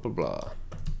 Blah blah blah blah.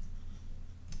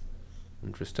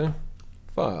 Interesting.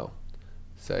 File.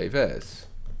 Save as.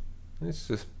 Let's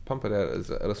just pump it out as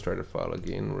an Illustrator file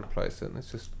again, replace it.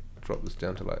 Let's just drop this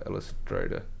down to like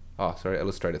Illustrator. Oh, sorry,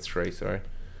 Illustrator 3, sorry.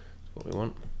 That's what we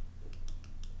want.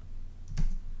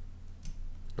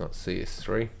 Not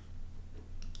CS3.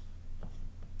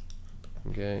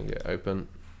 Okay, get open.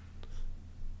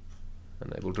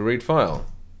 Unable to read file.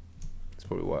 That's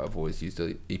probably why I've always used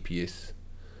the EPS.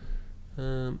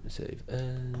 Save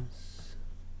as.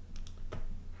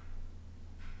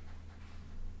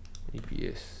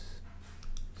 EPS.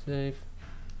 Save.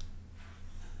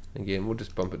 Again, we'll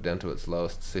just bump it down to its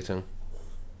lowest setting.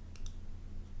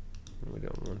 We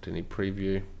don't want any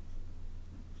preview.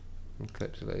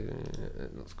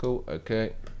 That looks cool.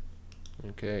 Okay.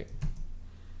 Okay.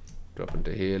 Drop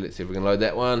into here. Let's see if we can load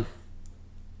that one.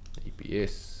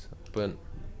 EPS. Open.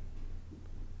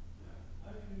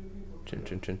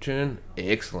 Chin.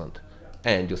 Excellent.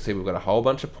 And you'll see we've got a whole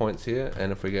bunch of points here.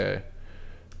 And if we go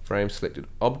frame selected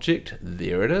object,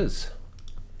 there it is.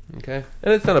 Okay.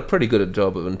 And it's done a pretty good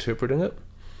job of interpreting it.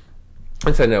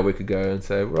 And so now we could go and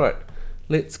say, right,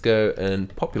 let's go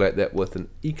and populate that with an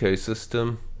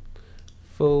ecosystem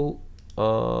full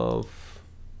of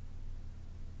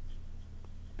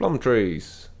plum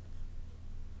trees.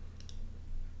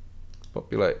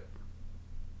 Populate.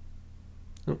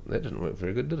 Oh, that didn't work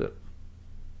very good, did it?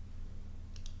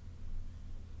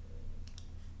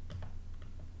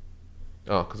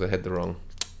 Oh, because I had the wrong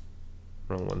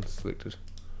one selected.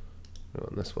 I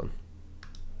want this one.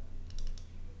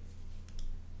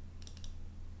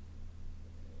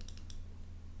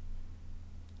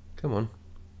 Come on.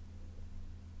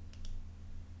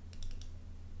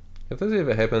 If this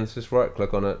ever happens, just right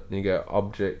click on it and you go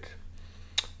object,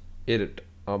 edit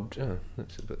object. Oh,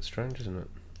 that's a bit strange, isn't it?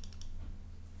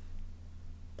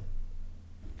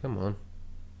 Come on.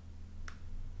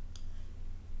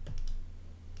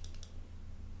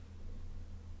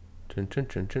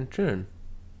 Turn.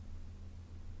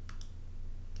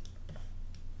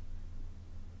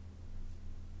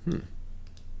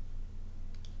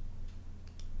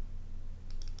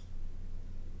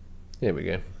 There we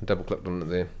go. Double clicked on it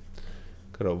there.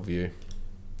 Good old view.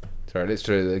 Sorry, let's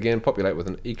do it again. Populate with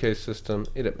an ecosystem.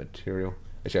 Edit material.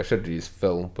 Actually, I should use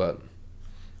fill, but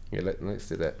yeah, let's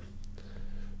do that.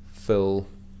 Fill.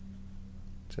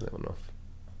 Turn that one off.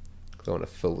 Because I want to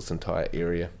fill this entire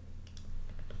area.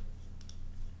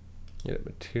 Edit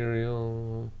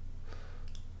material.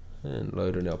 And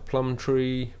load in our plum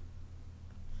tree.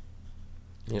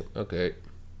 Yep, okay.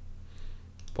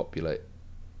 Populate.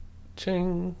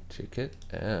 Ching, check it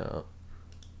out.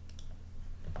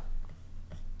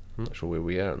 I'm not sure where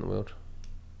we are in the world.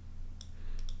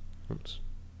 Oops.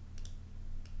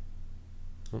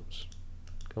 Come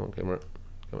on, camera.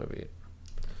 Come over here.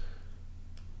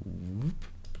 Whoop.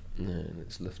 And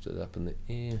let's lift it up in the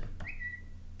air.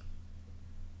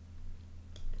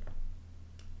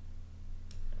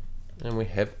 And we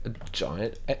have a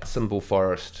giant @ symbol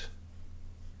forest.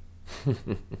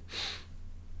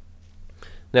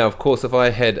 Now, of course, if I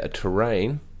had a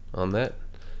terrain on that,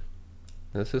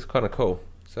 this is kind of cool.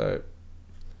 So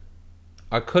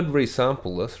I could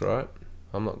resample this, right?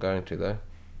 I'm not going to though.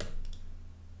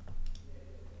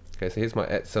 Okay, so here's my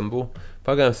 @ symbol. If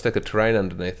I go and stick a terrain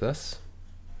underneath this,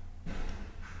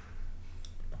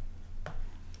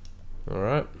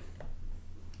 alright,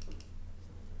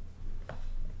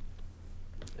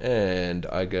 and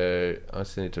I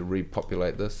just need to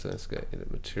repopulate this, so let's go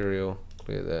edit material,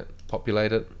 clear that,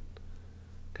 populate it.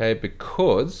 Okay,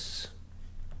 because,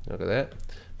 look at that,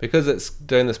 because it's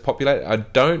doing this populate, I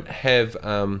don't have,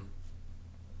 oh,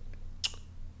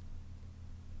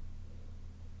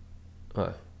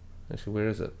 actually, where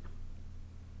is it?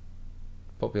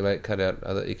 Populate, cut out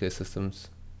other ecosystems.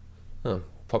 Oh,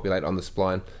 populate on the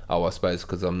spline. Oh, I suppose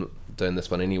because I'm doing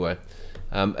this one anyway.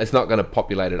 It's not going to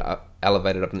populate it up,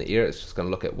 elevate it up in the air. It's just going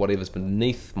to look at whatever's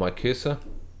beneath my cursor.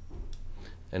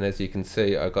 And as you can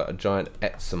see, I've got a giant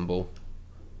 @ symbol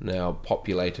now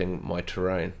populating my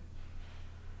terrain.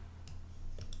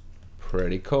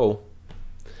 Pretty cool.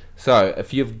 So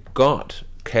if you've got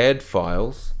CAD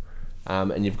files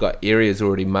and you've got areas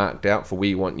already marked out for where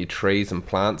you want your trees and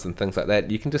plants and things like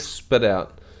that, you can just spit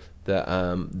out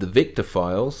the vector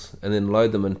files and then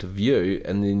load them into View,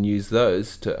 and then use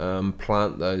those to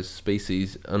plant those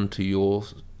species onto your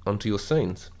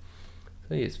scenes.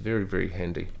 So yeah, it's very, very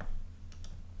handy.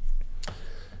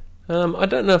 I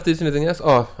don't know if there's anything else.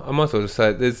 Oh, I might as well just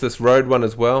say there's this road one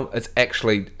as well. It's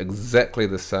actually exactly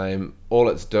the same. All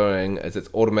it's doing is it's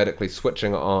automatically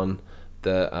switching on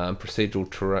the procedural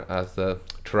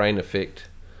terrain effect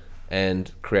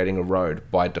and creating a road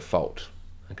by default.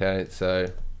 Okay,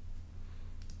 so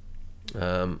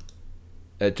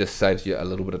it just saves you a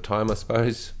little bit of time, I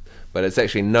suppose, but it's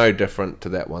actually no different to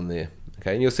that one there.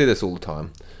 Okay, and you'll see this all the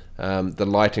time. The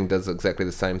lighting does exactly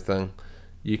the same thing.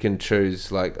 You can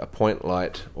choose like a point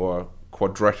light or a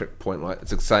quadratic point light.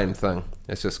 It's the same thing.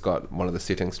 It's just got one of the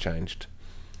settings changed.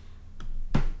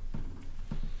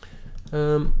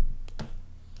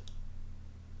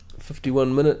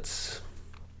 51 minutes.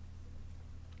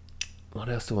 What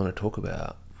else do I want to talk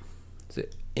about? Is there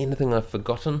anything I've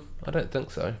forgotten? I don't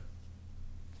think so.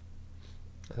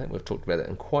 I think we've talked about that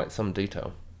in quite some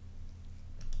detail.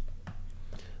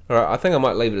 Alright, I think I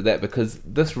might leave it at that because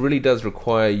this really does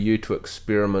require you to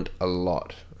experiment a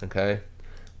lot, okay?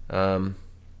 A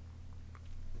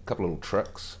couple little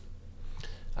tricks.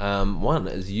 One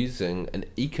is using an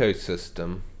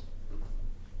ecosystem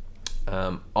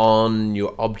on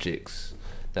your objects.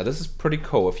 Now this is pretty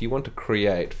cool. If you want to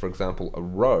create, for example, a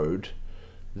road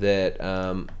that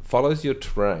follows your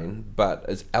terrain but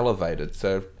is elevated,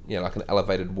 so you know, like an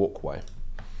elevated walkway.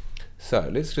 So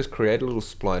let's just create a little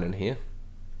spline in here.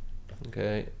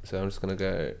 Okay, so I'm just going to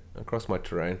go across my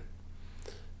terrain,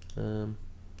 something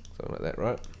like that,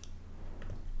 right?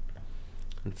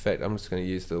 In fact, I'm just going to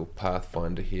use the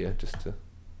pathfinder here just to,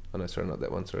 oh no, sorry, not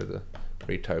that one, sorry, the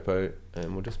retopo,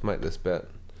 and we'll just make this about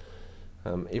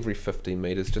every 50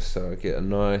 meters, just so I get a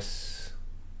nice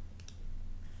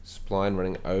spline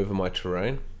running over my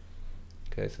terrain.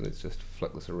 Okay, so let's just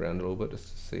flick this around a little bit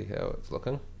just to see how it's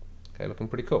looking. Okay, looking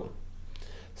pretty cool.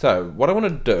 So what I want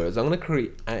to do is I'm going to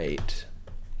create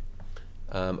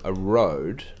a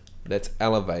road that's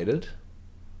elevated.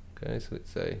 Okay, so let's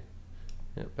say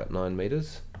about 9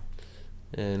 meters,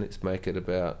 and let's make it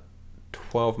about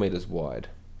 12 meters wide.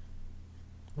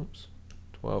 Oops,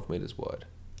 12 meters wide.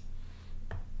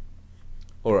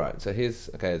 Alright, so here's,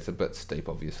 okay, it's a bit steep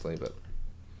obviously, but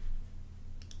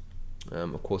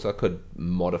of course I could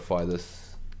modify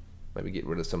this, maybe get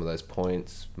rid of some of those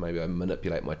points, maybe I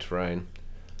manipulate my terrain.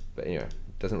 But anyway,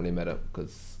 it doesn't really matter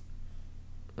because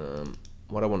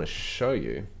what I want to show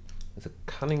you is a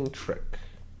cunning trick.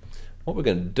 What we're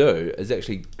going to do is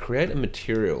actually create a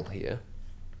material here.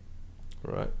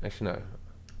 Right, actually no,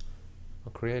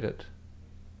 I'll create it.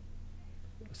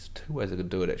 There's two ways I could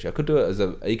do it actually. I could do it as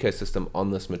an ecosystem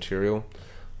on this material,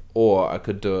 or I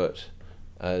could do it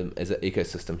as an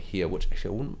ecosystem here, which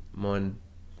actually I wouldn't mind.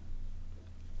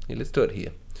 Yeah, let's do it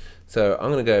here. So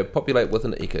I'm going to go populate with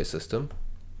an ecosystem.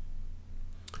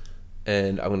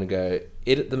 And I'm going to go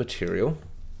edit the material,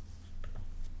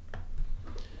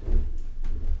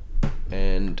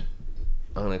 and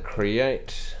I'm going to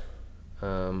create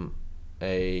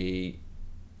a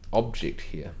object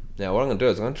here. Now what I'm going to do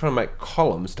is I'm going to try and make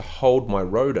columns to hold my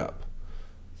road up.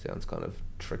 Sounds kind of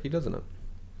tricky, doesn't it?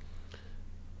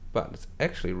 But it's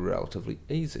actually relatively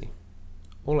easy.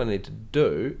 All I need to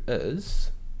do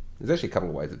is, there's actually a couple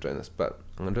of ways of doing this, but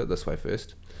I'm going to do it this way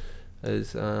first.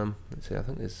 Is let's see, I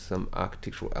think there's some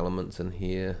architectural elements in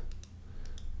here.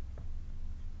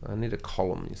 I need a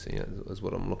column, you see, is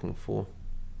what I'm looking for.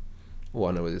 Oh,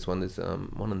 I know where there's one. There's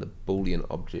one in the Boolean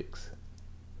objects.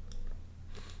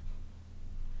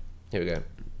 Here we go.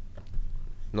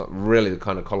 Not really the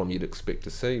kind of column you'd expect to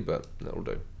see, but that'll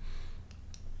do.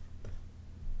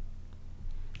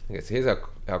 Okay, so here's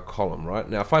our column, right?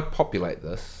 Now if I populate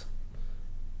this,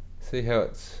 see how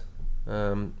it's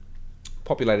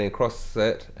populating across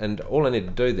that, and all I need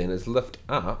to do then is lift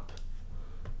up.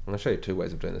 I'm going to show you two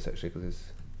ways of doing this actually,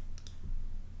 because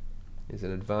there's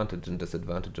an advantage and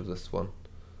disadvantage of this one.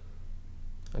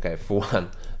 Okay, for one,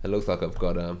 it looks like I've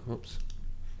got oops,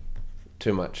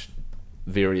 too much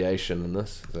variation in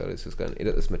this, so let's just go and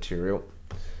edit this material.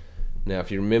 Now if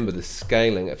you remember the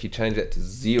scaling, if you change that to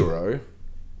 0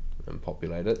 and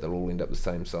populate it, they'll all end up the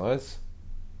same size.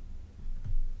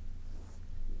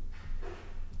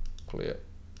 Clear,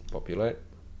 populate.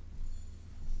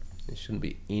 There shouldn't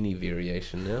be any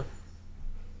variation now.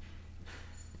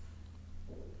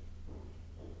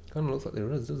 Kind of looks like there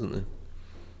is, doesn't there?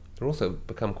 They're also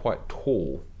become quite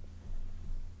tall,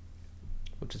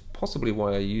 which is possibly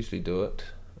why I usually do it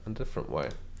a different way.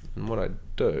 And what I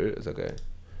do is I go,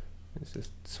 let's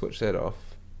just switch that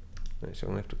off. Actually,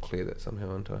 I'm going to have to clear that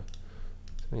somehow, aren't I?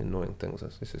 So many annoying things.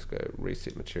 Let's just go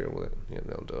reset material with it. Yeah,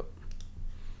 that'll do it.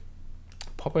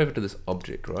 Pop over to this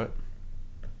object, right?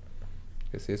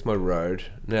 Okay, so here's my road.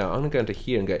 Now I'm going to go into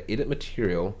here and go edit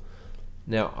material.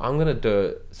 Now I'm going to do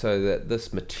it so that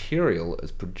this material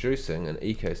is producing an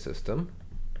ecosystem.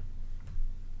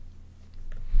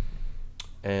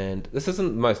 And this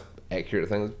isn't the most accurate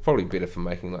thing. It's probably better for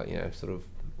making, like, you know, sort of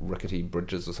rickety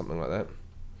bridges or something like that.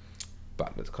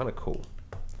 But it's kind of cool.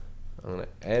 I'm going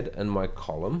to add in my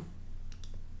column.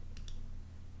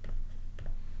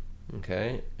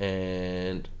 Okay,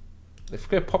 and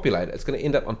if we go populate it, it's going to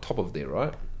end up on top of there,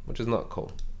 right? Which is not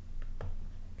cool.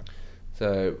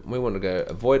 So we want to go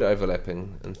avoid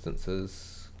overlapping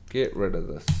instances, get rid of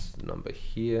this number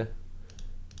here.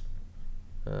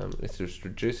 Let's just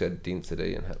reduce our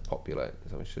density and hit populate.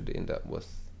 So we should end up with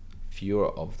fewer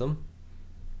of them.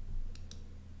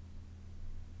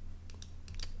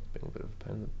 Being a bit of a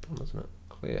pain in the bum, isn't it?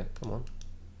 Clear, come on.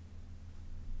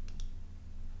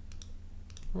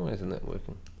 Why isn't that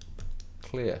working?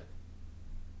 Clear,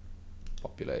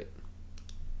 populate.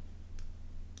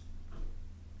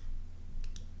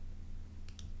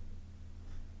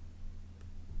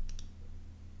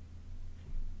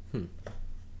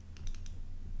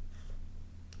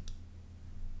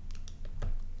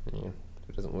 Yeah, if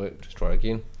it doesn't work, just try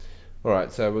again.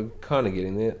 Alright, so we're kind of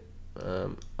getting there.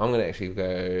 I'm going to actually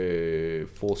go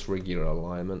force regular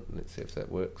alignment. Let's see if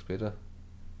that works better.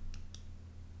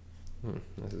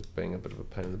 This is being a bit of a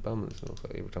pain in the bum. It looks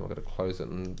like every time I've got to close it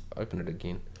and open it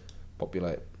again.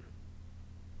 Populate.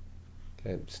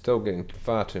 Okay, still getting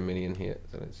far too many in here,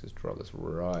 so let's just drop this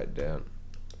right down.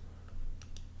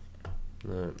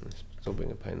 No, it's still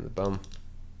being a pain in the bum.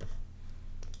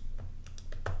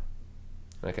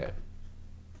 Okay,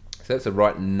 so that's the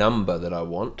right number that I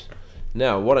want.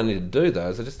 Now what I need to do though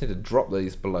is I just need to drop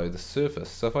these below the surface.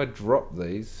 So if I drop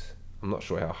these, I'm not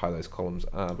sure how high those columns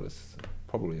are, but it's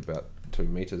probably about 2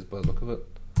 meters by the look of it.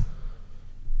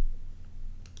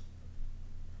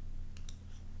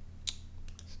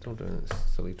 Still doing this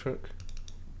silly trick.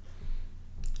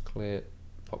 Clear,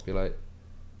 populate.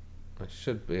 I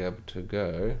should be able to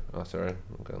go, oh sorry,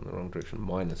 I'm going in the wrong direction,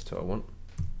 -2 I want,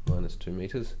 -2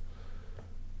 meters.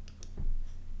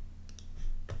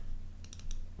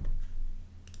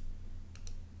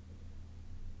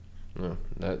 Oh,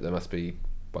 no, that must be,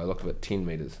 by the look of it, 10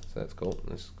 meters, so that's cool.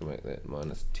 Let's go make that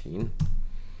 -10.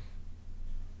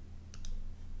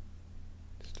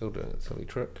 Still doing that silly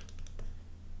trick.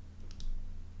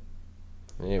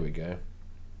 There we go.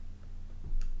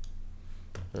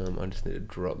 I just need to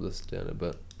drop this down a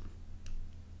bit.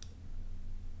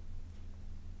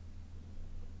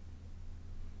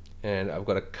 And I've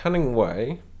got a cunning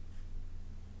way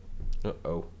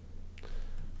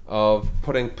of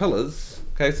putting pillars.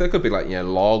 Okay, so it could be like, you know,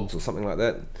 logs or something like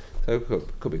that. So it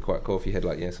could be quite cool if you had,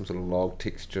 like, you know, some sort of log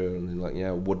texture and then, like, you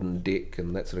know, a wooden deck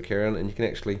and that sort of carry on, and you can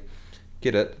actually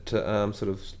get it to sort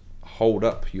of hold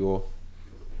up your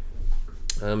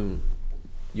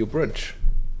bridge.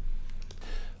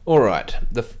 Alright,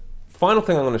 the final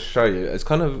thing I'm going to show you is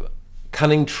kind of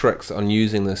cunning tricks on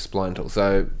using this spline tool.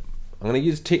 So I'm going to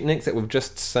use techniques that we've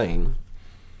just seen.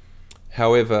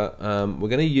 However, we're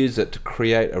going to use it to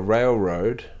create a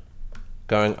railroad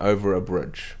going over a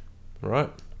bridge. Right?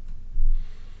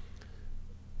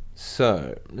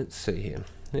 So let's see here.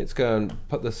 Let's go and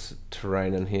put this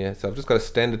terrain in here. So I've just got a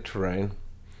standard terrain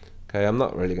Okay, I'm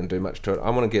not really going to do much to it. I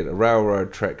want to get a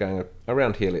railroad track going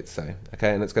around here, let's say.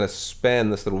 Okay, and it's going to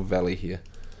span this little valley here.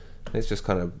 Let's just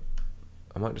kind of,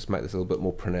 I might just make this a little bit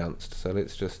more pronounced. So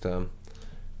let's just go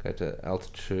to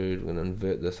altitude and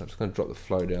invert this. I'm just going to drop the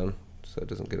flow down so it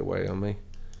doesn't get away on me.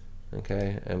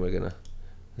 Okay, and we're going to,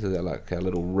 this is like our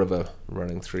little river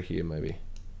running through here maybe.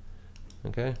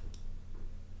 Okay.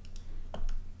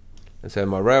 And so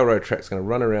my railroad track's going to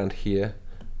run around here,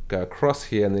 go across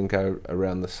here, and then go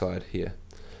around the side here.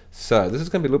 So this is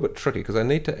going to be a little bit tricky because I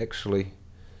need to actually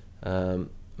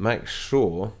make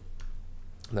sure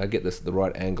that I get this at the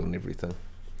right angle and everything.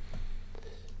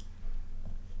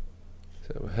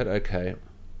 So we'll hit OK.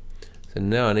 So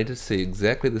now I need to see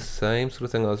exactly the same sort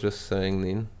of thing I was just saying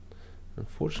then.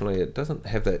 Unfortunately, it doesn't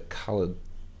have that coloured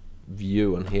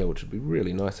view on here, which would be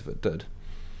really nice if it did.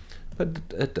 But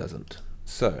it doesn't.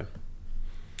 So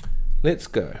let's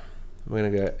go. We're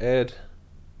going to go add,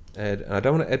 and I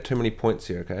don't want to add too many points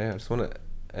here, okay? I just want to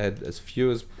add as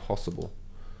few as possible.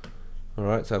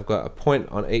 Alright, so I've got a point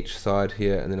on each side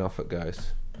here, and then off it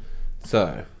goes.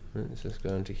 So, let's just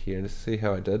go into here and just see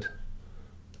how I did.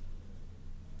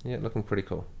 Yeah, looking pretty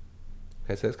cool.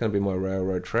 Okay, so that's going to be my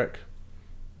railroad track.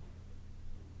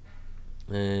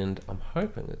 And I'm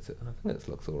hoping I think this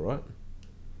looks alright.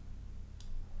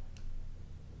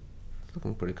 It's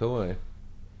looking pretty cool, eh?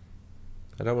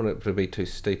 I don't want it to be too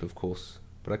steep, of course,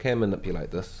 but I can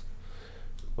manipulate this,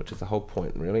 which is the whole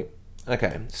point, really.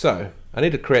 Okay, so I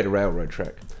need to create a railroad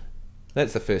track.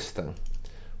 That's the first thing,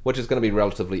 which is going to be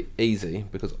relatively easy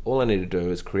because all I need to do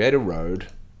is create a road.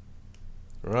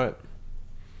 Right?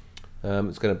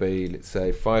 It's going to be, let's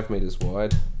say, 5 meters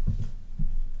wide,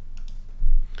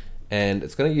 and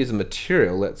it's going to use a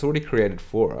material that's already created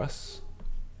for us.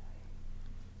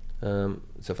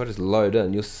 So if I just load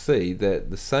in, you'll see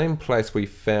that the same place we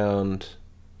found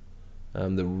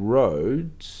the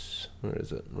roads, where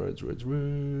is it? Roads.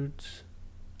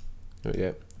 There we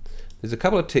go. There's a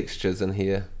couple of textures in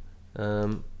here,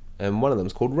 and one of them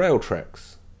is called rail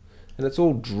tracks. And it's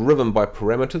all driven by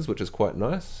parameters, which is quite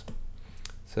nice.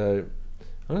 So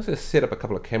I'm going to set up a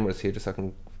couple of cameras here just so I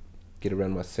can get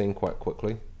around my scene quite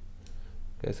quickly.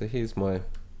 Okay, so here's my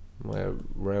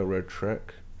railroad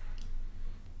track.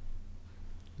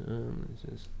 Let's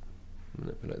just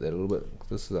manipulate that a little bit.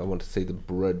 This is, I want to see the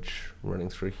bridge running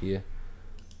through here.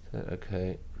 Is that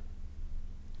okay?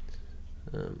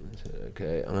 Is that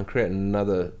okay? I'm going to create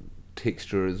another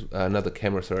texture, another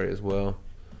camera, sorry, as well.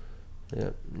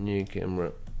 Yeah, new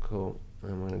camera, cool.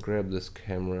 I'm going to grab this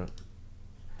camera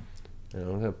and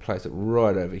I'm going to place it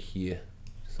right over here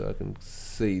so I can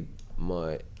see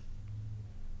my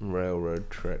railroad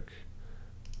track.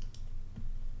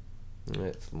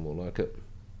 That's more like it.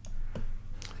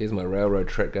 Here's my railroad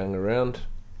track going around.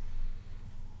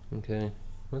 Okay,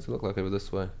 what does it look like over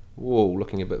this way? Whoa,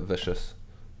 looking a bit vicious.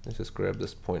 Let's just grab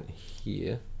this point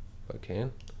here, if I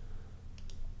can.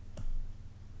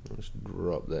 I'll just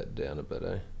drop that down a bit,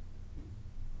 eh?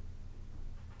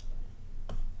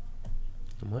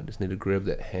 I might just need to grab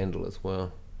that handle as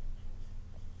well.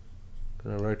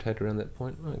 Can I rotate around that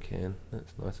point? I can.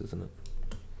 That's nice, isn't it?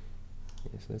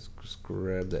 Yes, let's just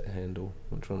grab that handle.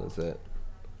 Which one is that?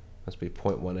 Must be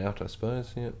 0.1 out, I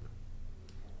suppose. Yep.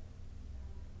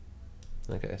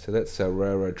 Okay, so that's our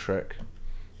railroad track.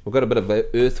 We've got a bit of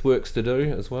earthworks to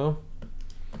do as well,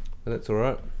 but that's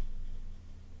alright.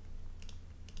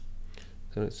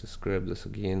 So let's just grab this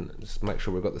again, just make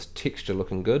sure we've got this texture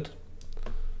looking good.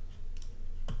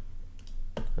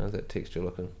 How's that texture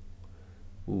looking?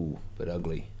 Ooh, a bit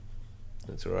ugly.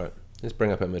 That's alright. Let's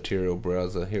bring up our material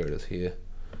browser. Here it is here.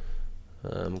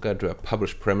 Go to our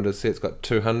publish parameters. See, it's got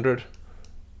 200.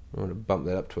 I want to bump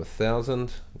that up to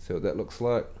 1000. Let's see what that looks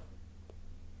like.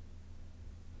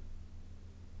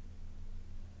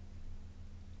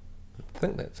 I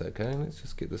think that's okay. Let's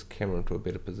just get this camera into a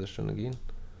better position again.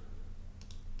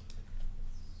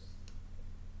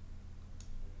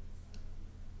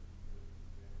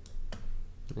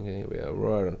 Okay, here we are,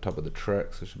 right on top of the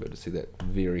track, so I should be able to see that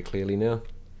very clearly now.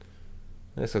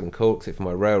 That's looking cool, except for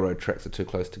my railroad tracks are too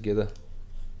close together.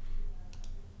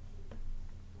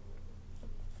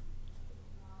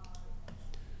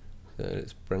 So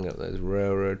let's bring up those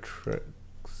railroad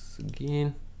tracks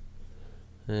again.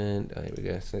 And here we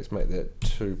go, so let's make that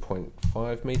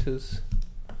 2.5 meters.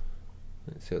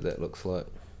 Let's see what that looks like.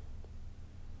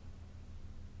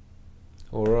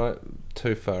 Alright,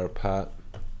 too far apart.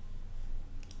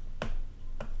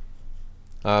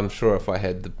 I'm sure if I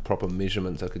had the proper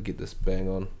measurements I could get this bang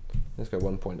on. Let's go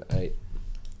 1.8.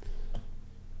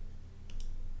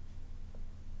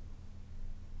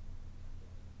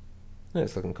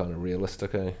 That's looking kind of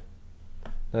realistic, eh?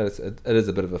 Notice it is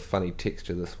a bit of a funny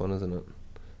texture, this one, isn't it?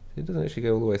 It doesn't actually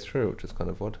go all the way through, which is kind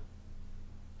of odd.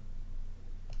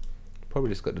 Probably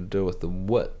just got to do with the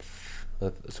width,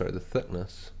 sorry, the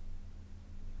thickness.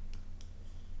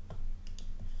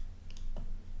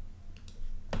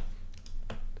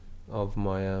 Of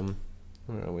my,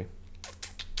 where are we?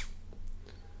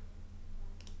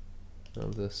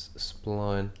 Of this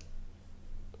spline.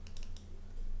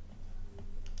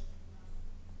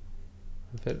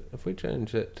 In fact, if we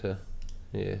change it to,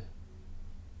 yeah,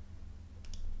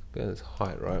 go this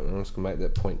height, right? I'm just going to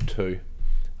make that 0.2.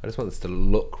 I just want this to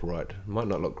look right. It might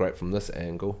not look great from this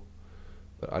angle,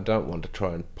 but I don't want to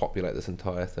try and populate this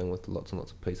entire thing with lots and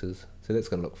lots of pieces. So that's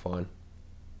going to look fine.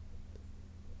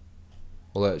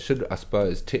 Although it should, I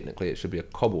suppose, technically it should be a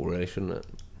cobble really, shouldn't it?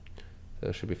 So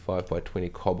it should be 5 by 20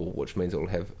 cobble, which means it will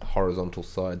have horizontal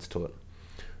sides to it,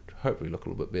 which will hopefully look a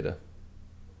little bit better.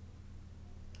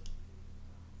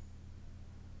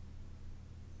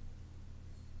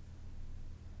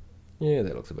 Yeah,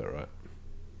 that looks about right.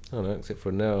 Oh no, except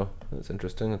for now, that's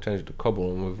interesting. I changed it to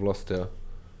cobble and we've lost our...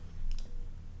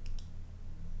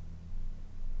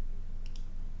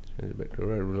 Change it back to the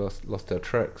road, we've lost our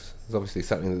tracks. There's obviously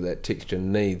something that texture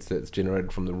needs that's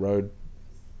generated from the road,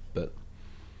 but...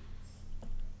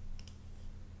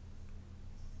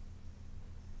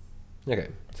 Okay,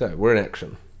 so we're in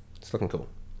action. It's looking cool.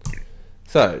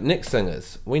 So, next thing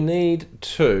is, we need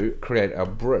to create our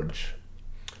bridge.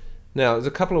 Now, there's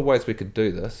a couple of ways we could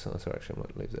do this. Oh, sorry, actually, I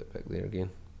might leave that back there again.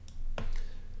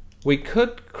 We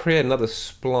could create another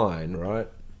spline, right?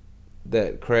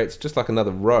 That creates just like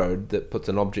another road that puts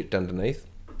an object underneath.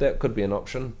 That could be an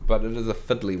option, but it is a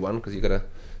fiddly one because you've got to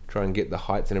try and get the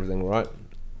heights and everything right.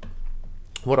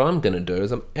 What I'm going to do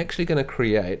is I'm actually going to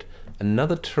create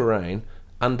another terrain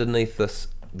underneath this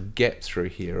gap through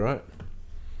here, right?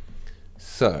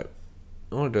 So,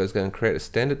 all I do is go and create a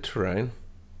standard terrain.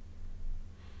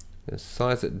 I'm going to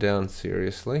size it down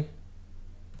seriously.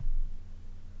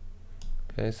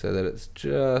 Okay, so that it's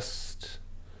just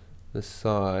the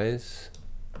size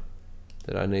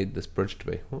that I need this bridge to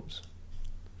be. Whoops.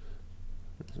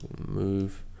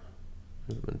 Move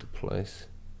them into place.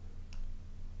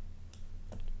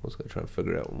 I was going to try and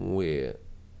figure out where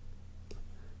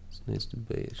this needs to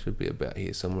be. It should be about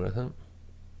here somewhere, I think.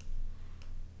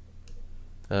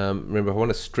 Remember, if I want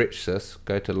to stretch this,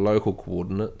 go to local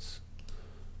coordinates.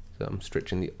 So I'm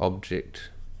stretching the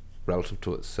object relative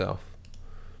to itself.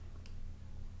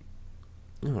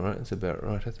 Alright, that's about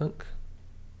right, I think.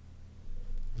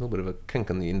 A little bit of a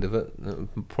kink on the end of it.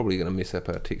 I'm probably going to mess up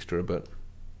our texture a bit.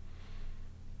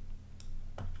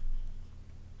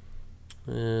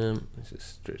 Let's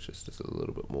just stretch this just a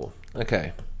little bit more.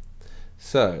 Okay.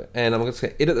 So, and I'm just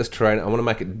going to edit this terrain. I want to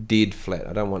make it dead flat.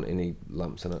 I don't want any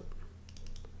lumps in it.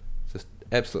 Just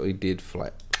absolutely dead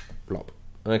flat. Blop.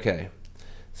 Okay.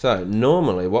 So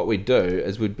normally what we do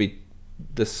is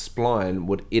this spline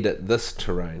would edit this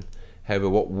terrain. However,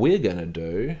 what we're going to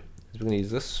do is we're going to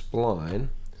use this spline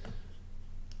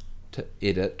to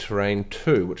edit terrain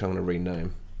 2, which I'm going to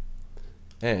rename.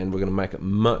 And we're going to make it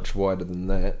much wider than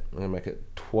that. I'm going to make it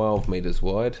 12 meters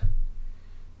wide.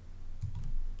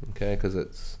 Okay, because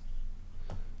it's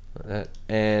like that.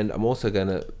 And I'm also going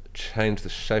to change the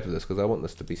shape of this because I want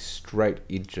this to be straight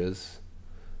edges.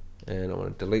 And I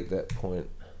want to delete that point.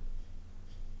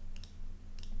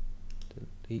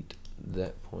 Delete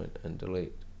that point and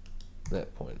delete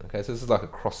that point. Okay, so this is like a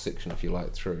cross section, if you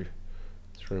like, through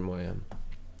my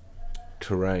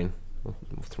terrain, or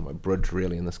through my bridge,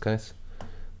 really, in this case.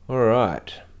 All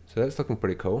right, so that's looking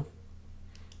pretty cool.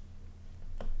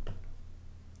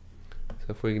 So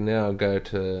if we now go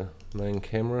to main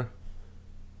camera,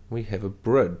 we have a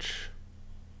bridge.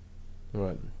 All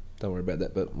right, don't worry about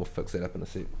that bit. We'll fix that up in a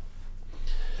sec.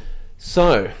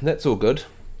 So that's all good.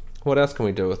 What else can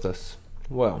we do with this?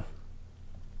 Well,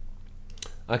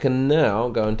 I can now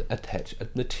go and attach a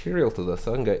material to this.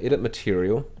 So I can go edit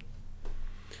material,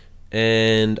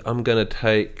 and I'm going to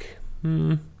take,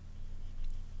 actually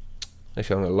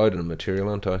I'm going to load in a material,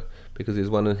 aren't I? Because there's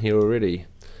one in here already,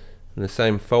 in the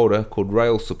same folder called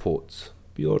rail supports.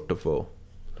 Beautiful.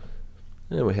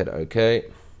 And we hit OK.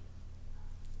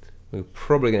 We're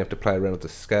probably going to have to play around with the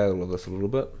scale of this a little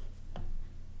bit.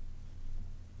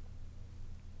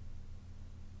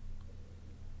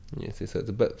 Yeah, see, so it's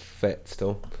a bit fat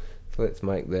still. So let's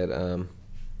make that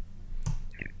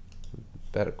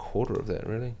about a quarter of that,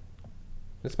 really.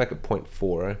 Let's make it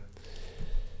 0.4, eh?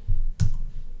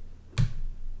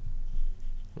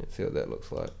 Let's see what that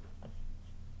looks like.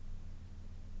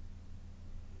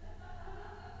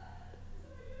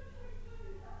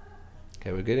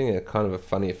 Okay, we're getting a kind of a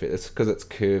funny effect. It's because it's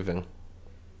curving.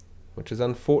 which is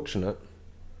unfortunate.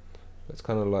 It's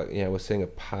kind of like, you know, we're seeing a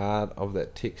part of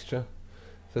that texture.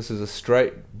 If this is a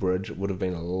straight bridge, it would have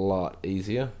been a lot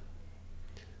easier.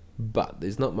 But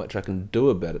there's not much I can do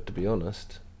about it, to be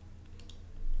honest.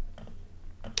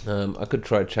 I could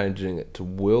try changing it to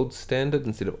world standard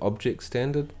instead of object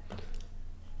standard.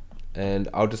 And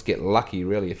I'll just get lucky,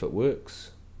 really, if it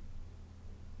works.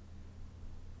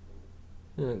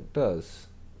 Yeah, it does.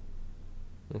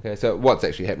 Okay, so what's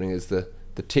actually happening is the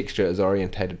texture is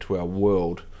orientated to our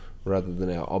world rather than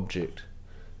our object.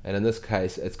 And in this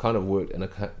case, it's kind of worked in a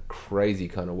crazy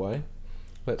kind of way.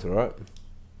 That's alright.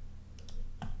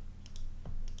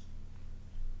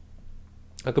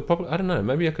 I could probably, I don't know,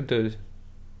 maybe I could do,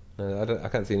 I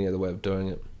can't see any other way of doing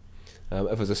it.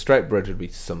 If it was a straight bridge, it would be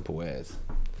simple as.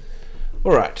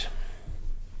 Alright,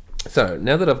 so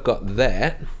now that I've got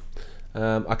that,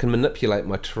 I can manipulate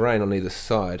my terrain on either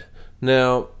side.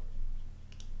 Now,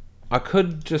 I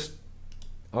could just,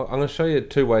 I'm going to show you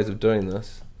two ways of doing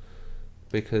this,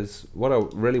 because what I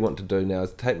really want to do now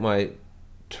is take my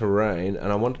terrain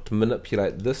and I want to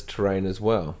manipulate this terrain as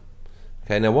well.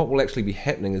 Okay, now what will actually be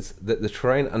happening is that the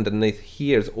terrain underneath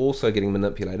here is also getting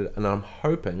manipulated, and I'm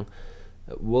hoping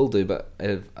it will do, but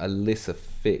at a less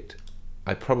effect.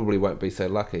 I probably won't be so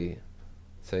lucky.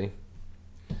 See?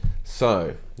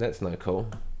 So, that's no cool.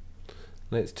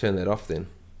 Let's turn that off then.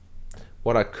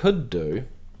 What I could do,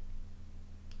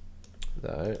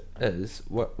 though, is,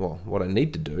 what I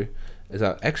need to do, is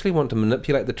I actually want to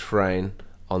manipulate the terrain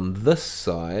on this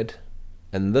side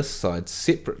and this side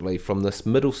separately from this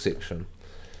middle section.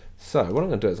 So what I'm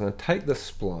going to do is I'm going to take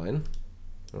this spline,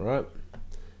 alright,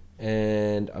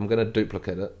 and I'm going to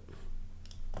duplicate it.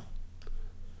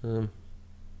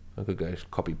 I could go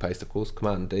copy paste, of course.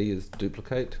 Command D is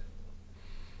duplicate.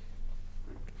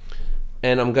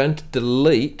 And I'm going to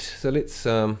delete, so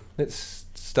let's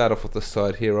start off with this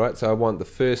side here, right? So I want the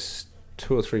first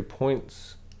 2 or 3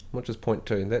 points, which is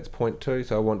 0.2, that's 0.2,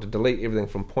 so I want to delete everything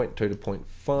from 0.2 to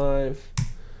 0.5.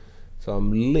 So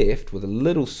I'm left with a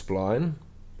little spline,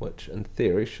 which in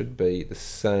theory should be the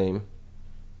same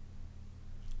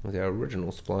as our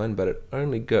original spline, but it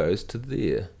only goes to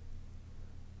there.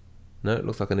 No, it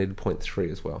looks like I needed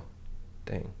 0.3 as well.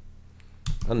 Dang.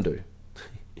 Undo.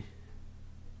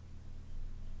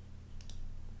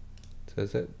 So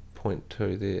is that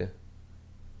 0.2 there?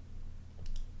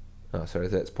 Oh, sorry,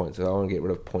 that's 0.2. So I want to get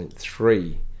rid of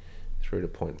 0.3 through to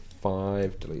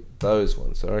 0.5. Delete those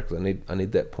ones. Sorry, because I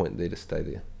need that point there to stay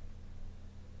there.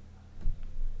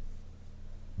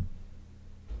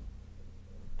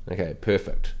 Okay,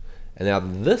 perfect. And now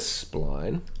this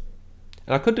spline,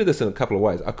 and I could do this in a couple of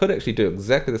ways. I could actually do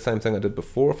exactly the same thing I did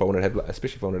before if I wanted to have,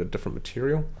 especially if I wanted a different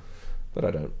material. But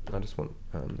I don't. I just want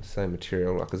the same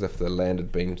material, like as if the land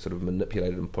had been sort of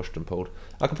manipulated and pushed and pulled.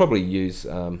 I could probably use,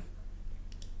 you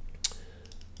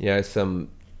know, some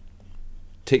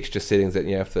texture settings that,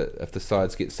 you know, if the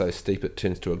sides get so steep it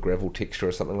turns to a gravel texture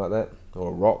or something like that, or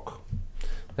a rock.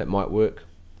 That might work.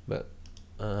 But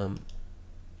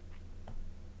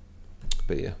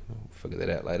yeah, we'll figure that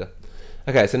out later.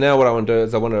 Okay, so now what I want to do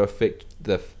is I want to affect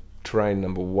the terrain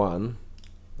number 1.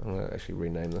 I'm going to actually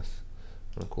rename this.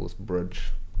 I'm going to call this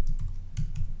bridge,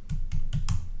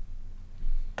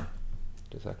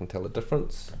 just so I can tell the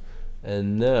difference.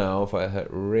 And now if I hit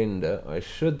render, I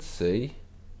should see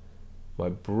my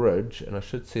bridge, and I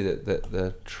should see that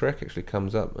the track actually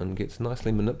comes up and gets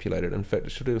nicely manipulated. In fact,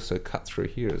 it should also cut through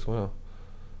here as well.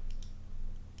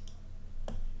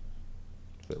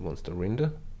 If it wants to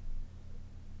render.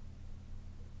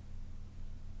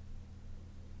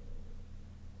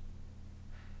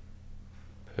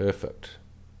 Perfect.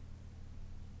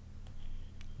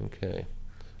 Okay,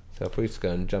 so if we just go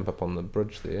and jump up on the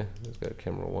bridge there, let's go to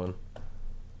camera 1.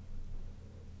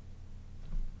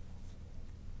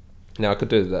 Now I could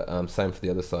do the same for the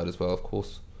other side as well, of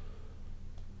course.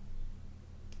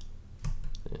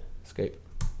 Yeah, escape.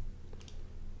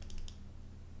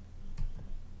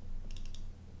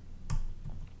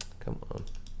 Come on.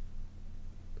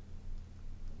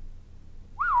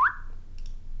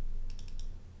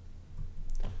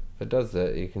 If it does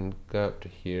that, you can go up to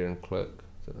here and click.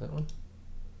 Is it that one?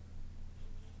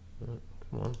 Right,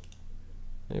 come on.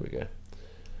 There we go.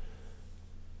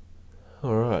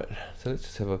 Alright, so let's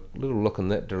just have a little look in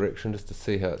that direction just to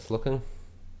see how it's looking.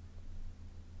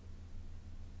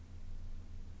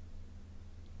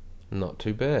 Not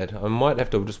too bad. I might have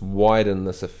to just widen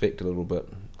this effect a little bit,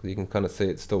 because you can kind of see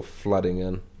it's still flooding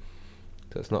in.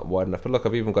 So it's not wide enough. But look,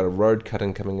 I've even got a road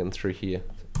cutting coming in through here.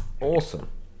 Awesome.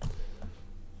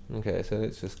 Okay, so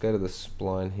let's just go to the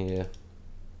spline here.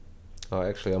 Oh,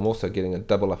 actually, I'm also getting a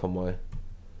double up on my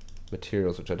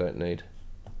materials, which I don't need.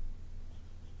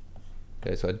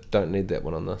 Okay, so I don't need that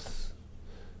one on this.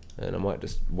 And I might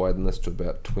just widen this to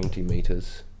about 20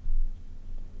 meters.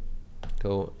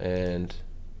 Cool, and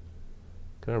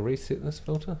can I reset this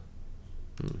filter?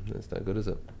 That's no good, is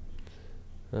it?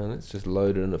 Let's just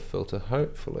load in a filter,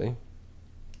 hopefully.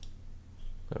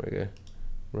 There we go.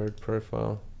 Road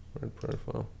profile, road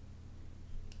profile.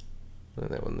 And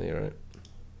that one there, right?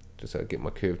 Just so I get my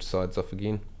curved sides off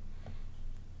again.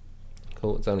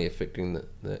 Cool, it's only affecting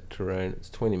that terrain. It's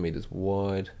 20 meters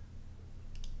wide.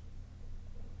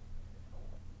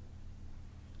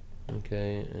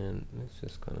 Okay, and let's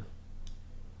just kind of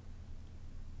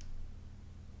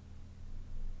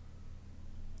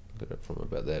get it from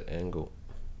about that angle.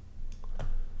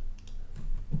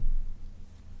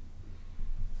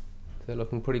 Is that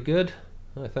looking pretty good?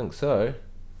 I think so.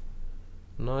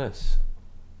 Nice.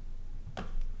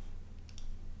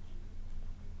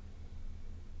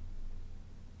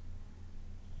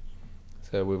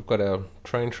 So we've got our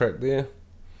train track there,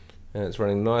 and it's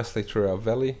running nicely through our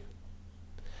valley.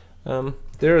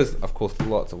 There is, of course,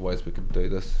 lots of ways we could do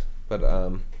this, but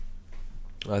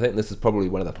I think this is probably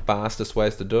one of the fastest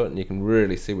ways to do it, and you can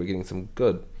really see we're getting some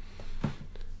good,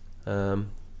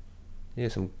 yeah,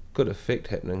 some good effect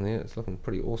happening there. It's looking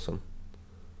pretty awesome.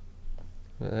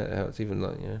 Look at that, how it's even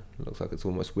like, it looks like it's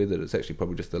almost weathered. It's actually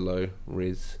probably just the low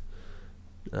res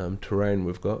terrain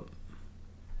we've got,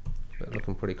 but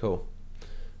looking pretty cool.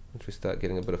 Once we start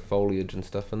getting a bit of foliage and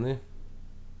stuff in there.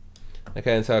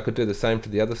 Okay, and so I could do the same to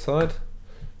the other side.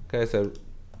 Okay, so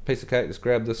piece of cake, just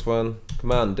grab this one,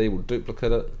 Command D will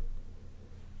duplicate it.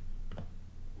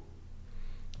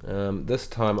 This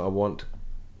time I want to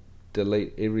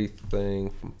delete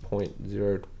everything from point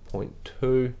 0 to point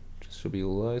 2, just should be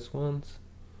all those ones.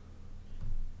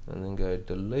 And then go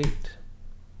delete.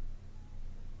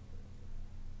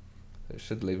 It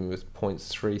should leave me with points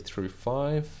 3 through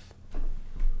 5.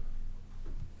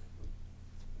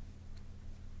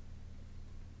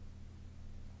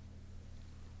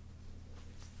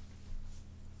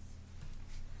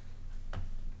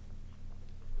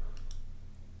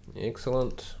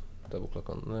 Excellent. Double click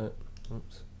on that.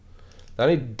 Oops. The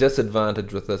only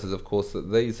disadvantage with this is, of course,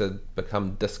 that these have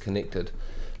become disconnected.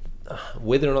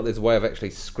 Whether or not there's a way of actually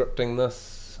scripting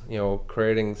this,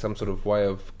 creating some sort of way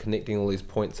of connecting all these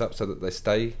points up so that they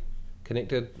stay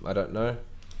connected, I don't know.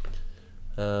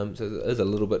 So it is a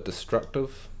little bit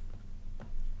destructive.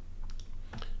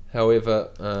 However,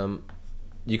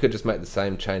 you could just make the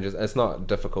same changes. It's not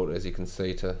difficult, as you can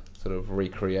see, to sort of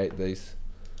recreate these.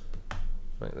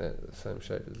 Make that the same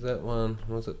shape as that one.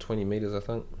 What was it, 20 meters, I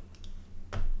think?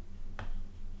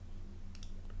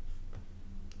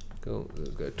 Cool,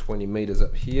 let's go 20 meters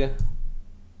up here.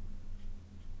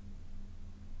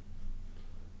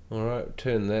 Alright,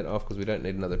 turn that off because we don't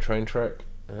need another train track,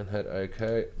 and hit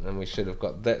OK, and we should have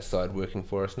got that side working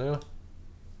for us now.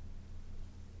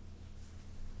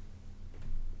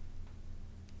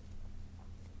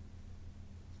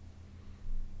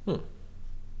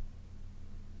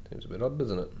 Seems a bit odd,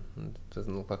 doesn't it? It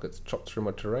doesn't look like it's chopped through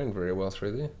my terrain very well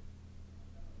through there.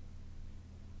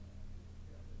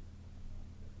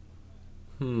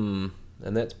 And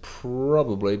that's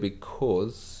probably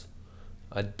because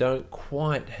I don't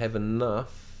quite have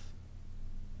enough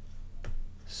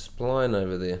spline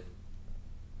over there.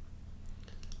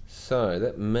 So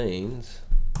that means,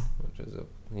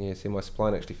 yeah, see, my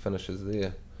spline actually finishes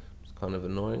there. It's kind of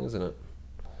annoying, isn't it?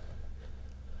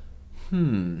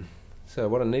 So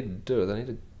what I need to do is I need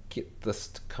to get this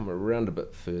to come around a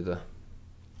bit further.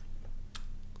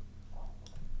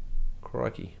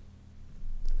 Crikey.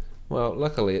 Well,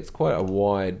 luckily it's quite a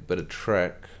wide bit of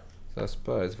track, so I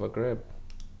suppose if I grab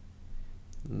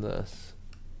this,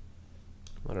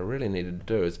 what I really need to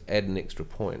do is add an extra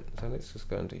point. So let's just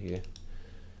go into here.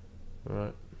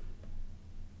 Alright.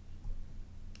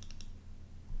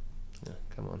 Yeah,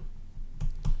 come on.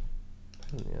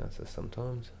 Pain in the arse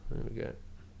sometimes. There we go.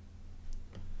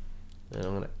 And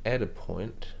I'm going to add a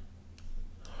point.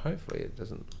 Hopefully it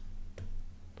doesn't.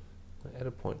 I add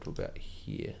a point to about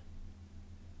here.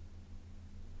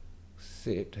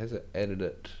 Except has it added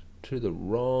it to the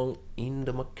wrong end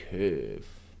of my curve?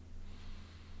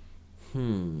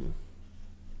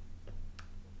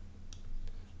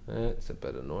 That's a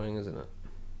bit annoying, isn't it?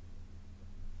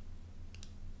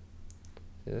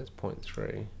 See, that's point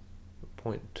 3.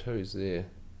 Point 2's there.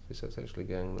 So it's actually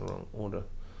going in the wrong order.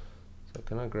 So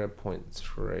can I grab point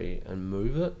 3 and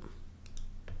move it?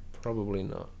 Probably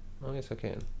not. Oh yes, I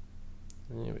can.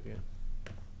 There we go.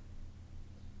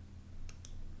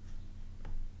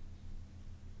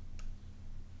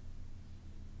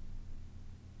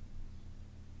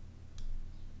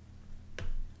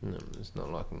 No, it's not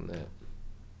liking that.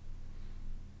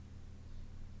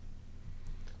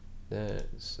 That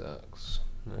sucks.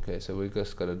 Okay, so we've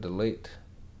just got to delete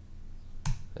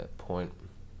that point.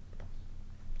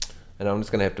 And I'm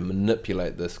just going to have to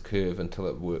manipulate this curve until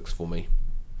it works for me.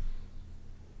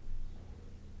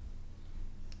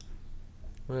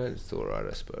 Well, it's alright,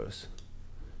 I suppose.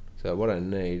 So what I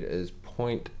need is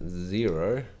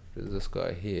 0.0, which is this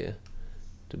guy here,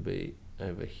 to be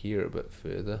over here a bit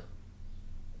further.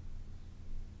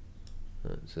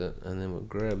 That's it. And then we'll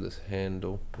grab this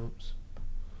handle, oops,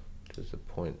 just a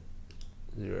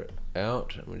 0.0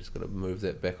 out, and we just got to move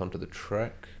that back onto the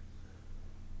track.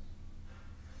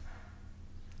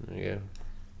 There you go.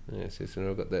 Yeah, so now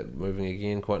we've got that moving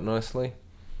again quite nicely.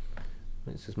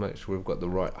 Let's just make sure we've got the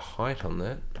right height on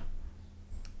that.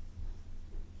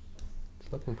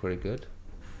 It's looking pretty good.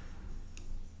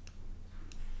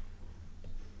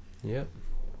 Yep.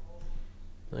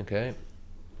 Okay.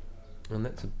 And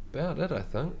that's about it, I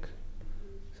think.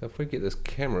 So if we get this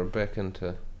camera back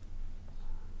into...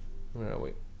 Where are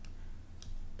we?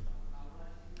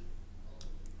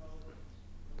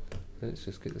 Let's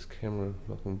just get this camera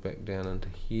looking back down into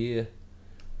here.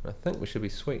 I think we should be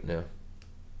sweet now.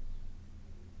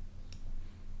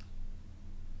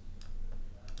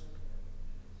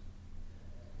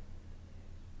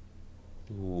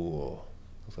 Ooh,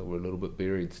 looks like we're a little bit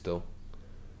buried still.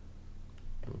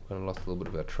 We've kind of lost a little bit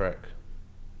of our track.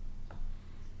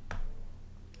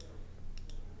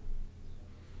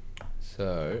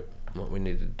 So what we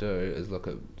need to do is look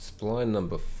at spline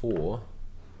number 4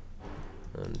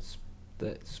 and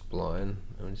that spline,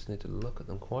 and we just need to look at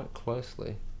them quite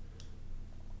closely.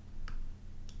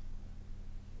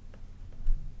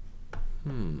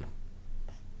 We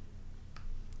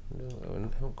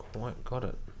haven't quite got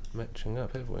it matching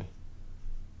up, have we?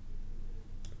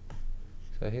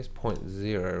 So here's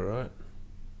 0.0, right?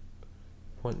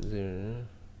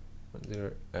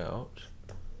 0.0 out.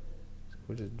 So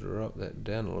we just drop that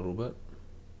down a little bit.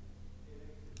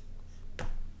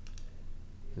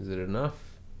 Is it enough?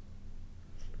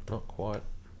 Not quite.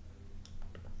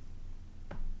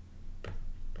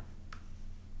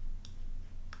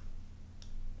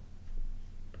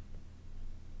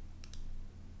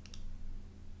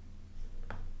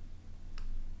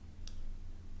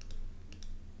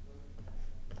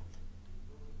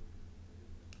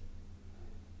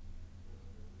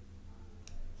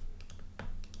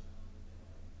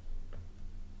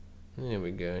 There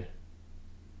we go.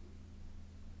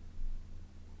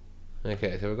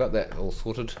 Okay, so we've got that all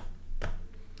sorted.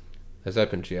 Those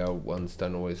OpenGL ones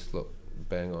don't always look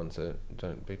bang on, so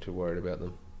don't be too worried about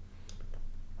them.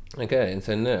 Okay, and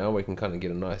so now we can kind of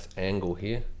get a nice angle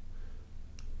here.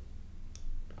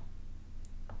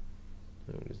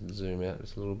 We'll just zoom out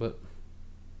just a little bit.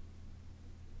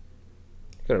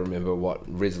 You've got to remember what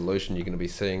resolution you're going to be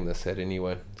seeing this at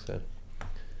anyway. So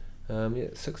yeah,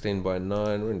 16 by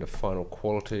 9, render final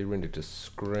quality, render to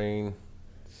screen,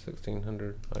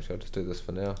 1600. Actually, I'll just do this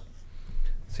for now.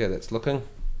 See how that's looking.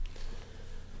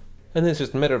 And then it's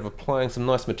just a matter of applying some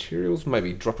nice materials,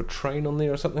 maybe drop a train on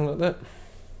there or something like that.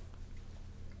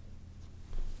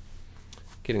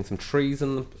 Getting some trees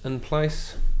in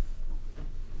place.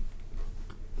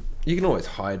 You can always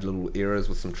hide little errors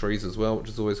with some trees as well, which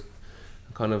is always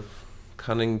a kind of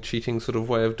cunning, cheating sort of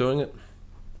way of doing it.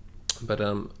 But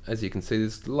as you can see,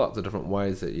 there's lots of different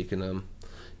ways that you can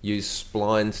use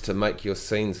splines to make your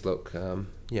scenes look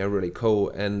yeah, really cool,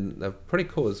 and they're pretty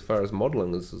cool as far as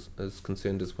modeling is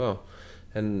concerned as well,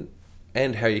 and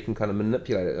how you can kind of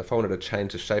manipulate it. If I wanted to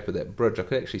change the shape of that bridge, I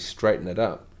could actually straighten it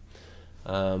up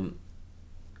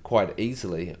quite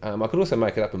easily. I could also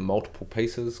make it up in multiple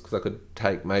pieces, because I could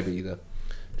take maybe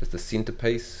just the center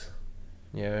piece,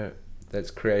 you know,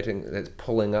 that's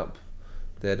pulling up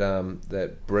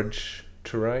that bridge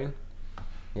terrain,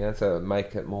 yeah, so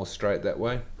make it more straight that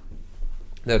way.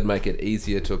 That would make it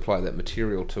easier to apply that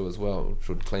material to as well, which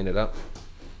would clean it up.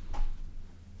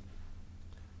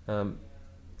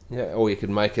 Yeah, or you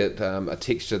could make it a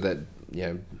texture that,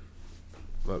 you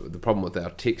know, the problem with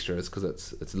our texture is because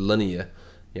it's linear.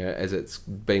 You know, as it's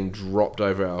being dropped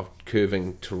over our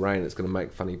curving terrain, it's going to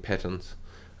make funny patterns.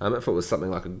 If it was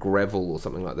something like a gravel or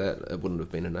something like that, it wouldn't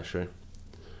have been an issue.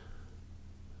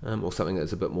 Or something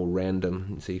that's a bit more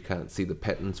random, so you can't see the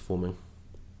patterns forming.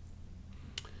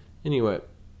 Anyway,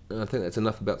 I think that's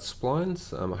enough about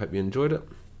splines. I hope you enjoyed it,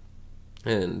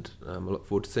 and I look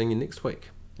forward to seeing you next week.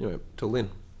 Anyway, till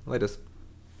then, latest.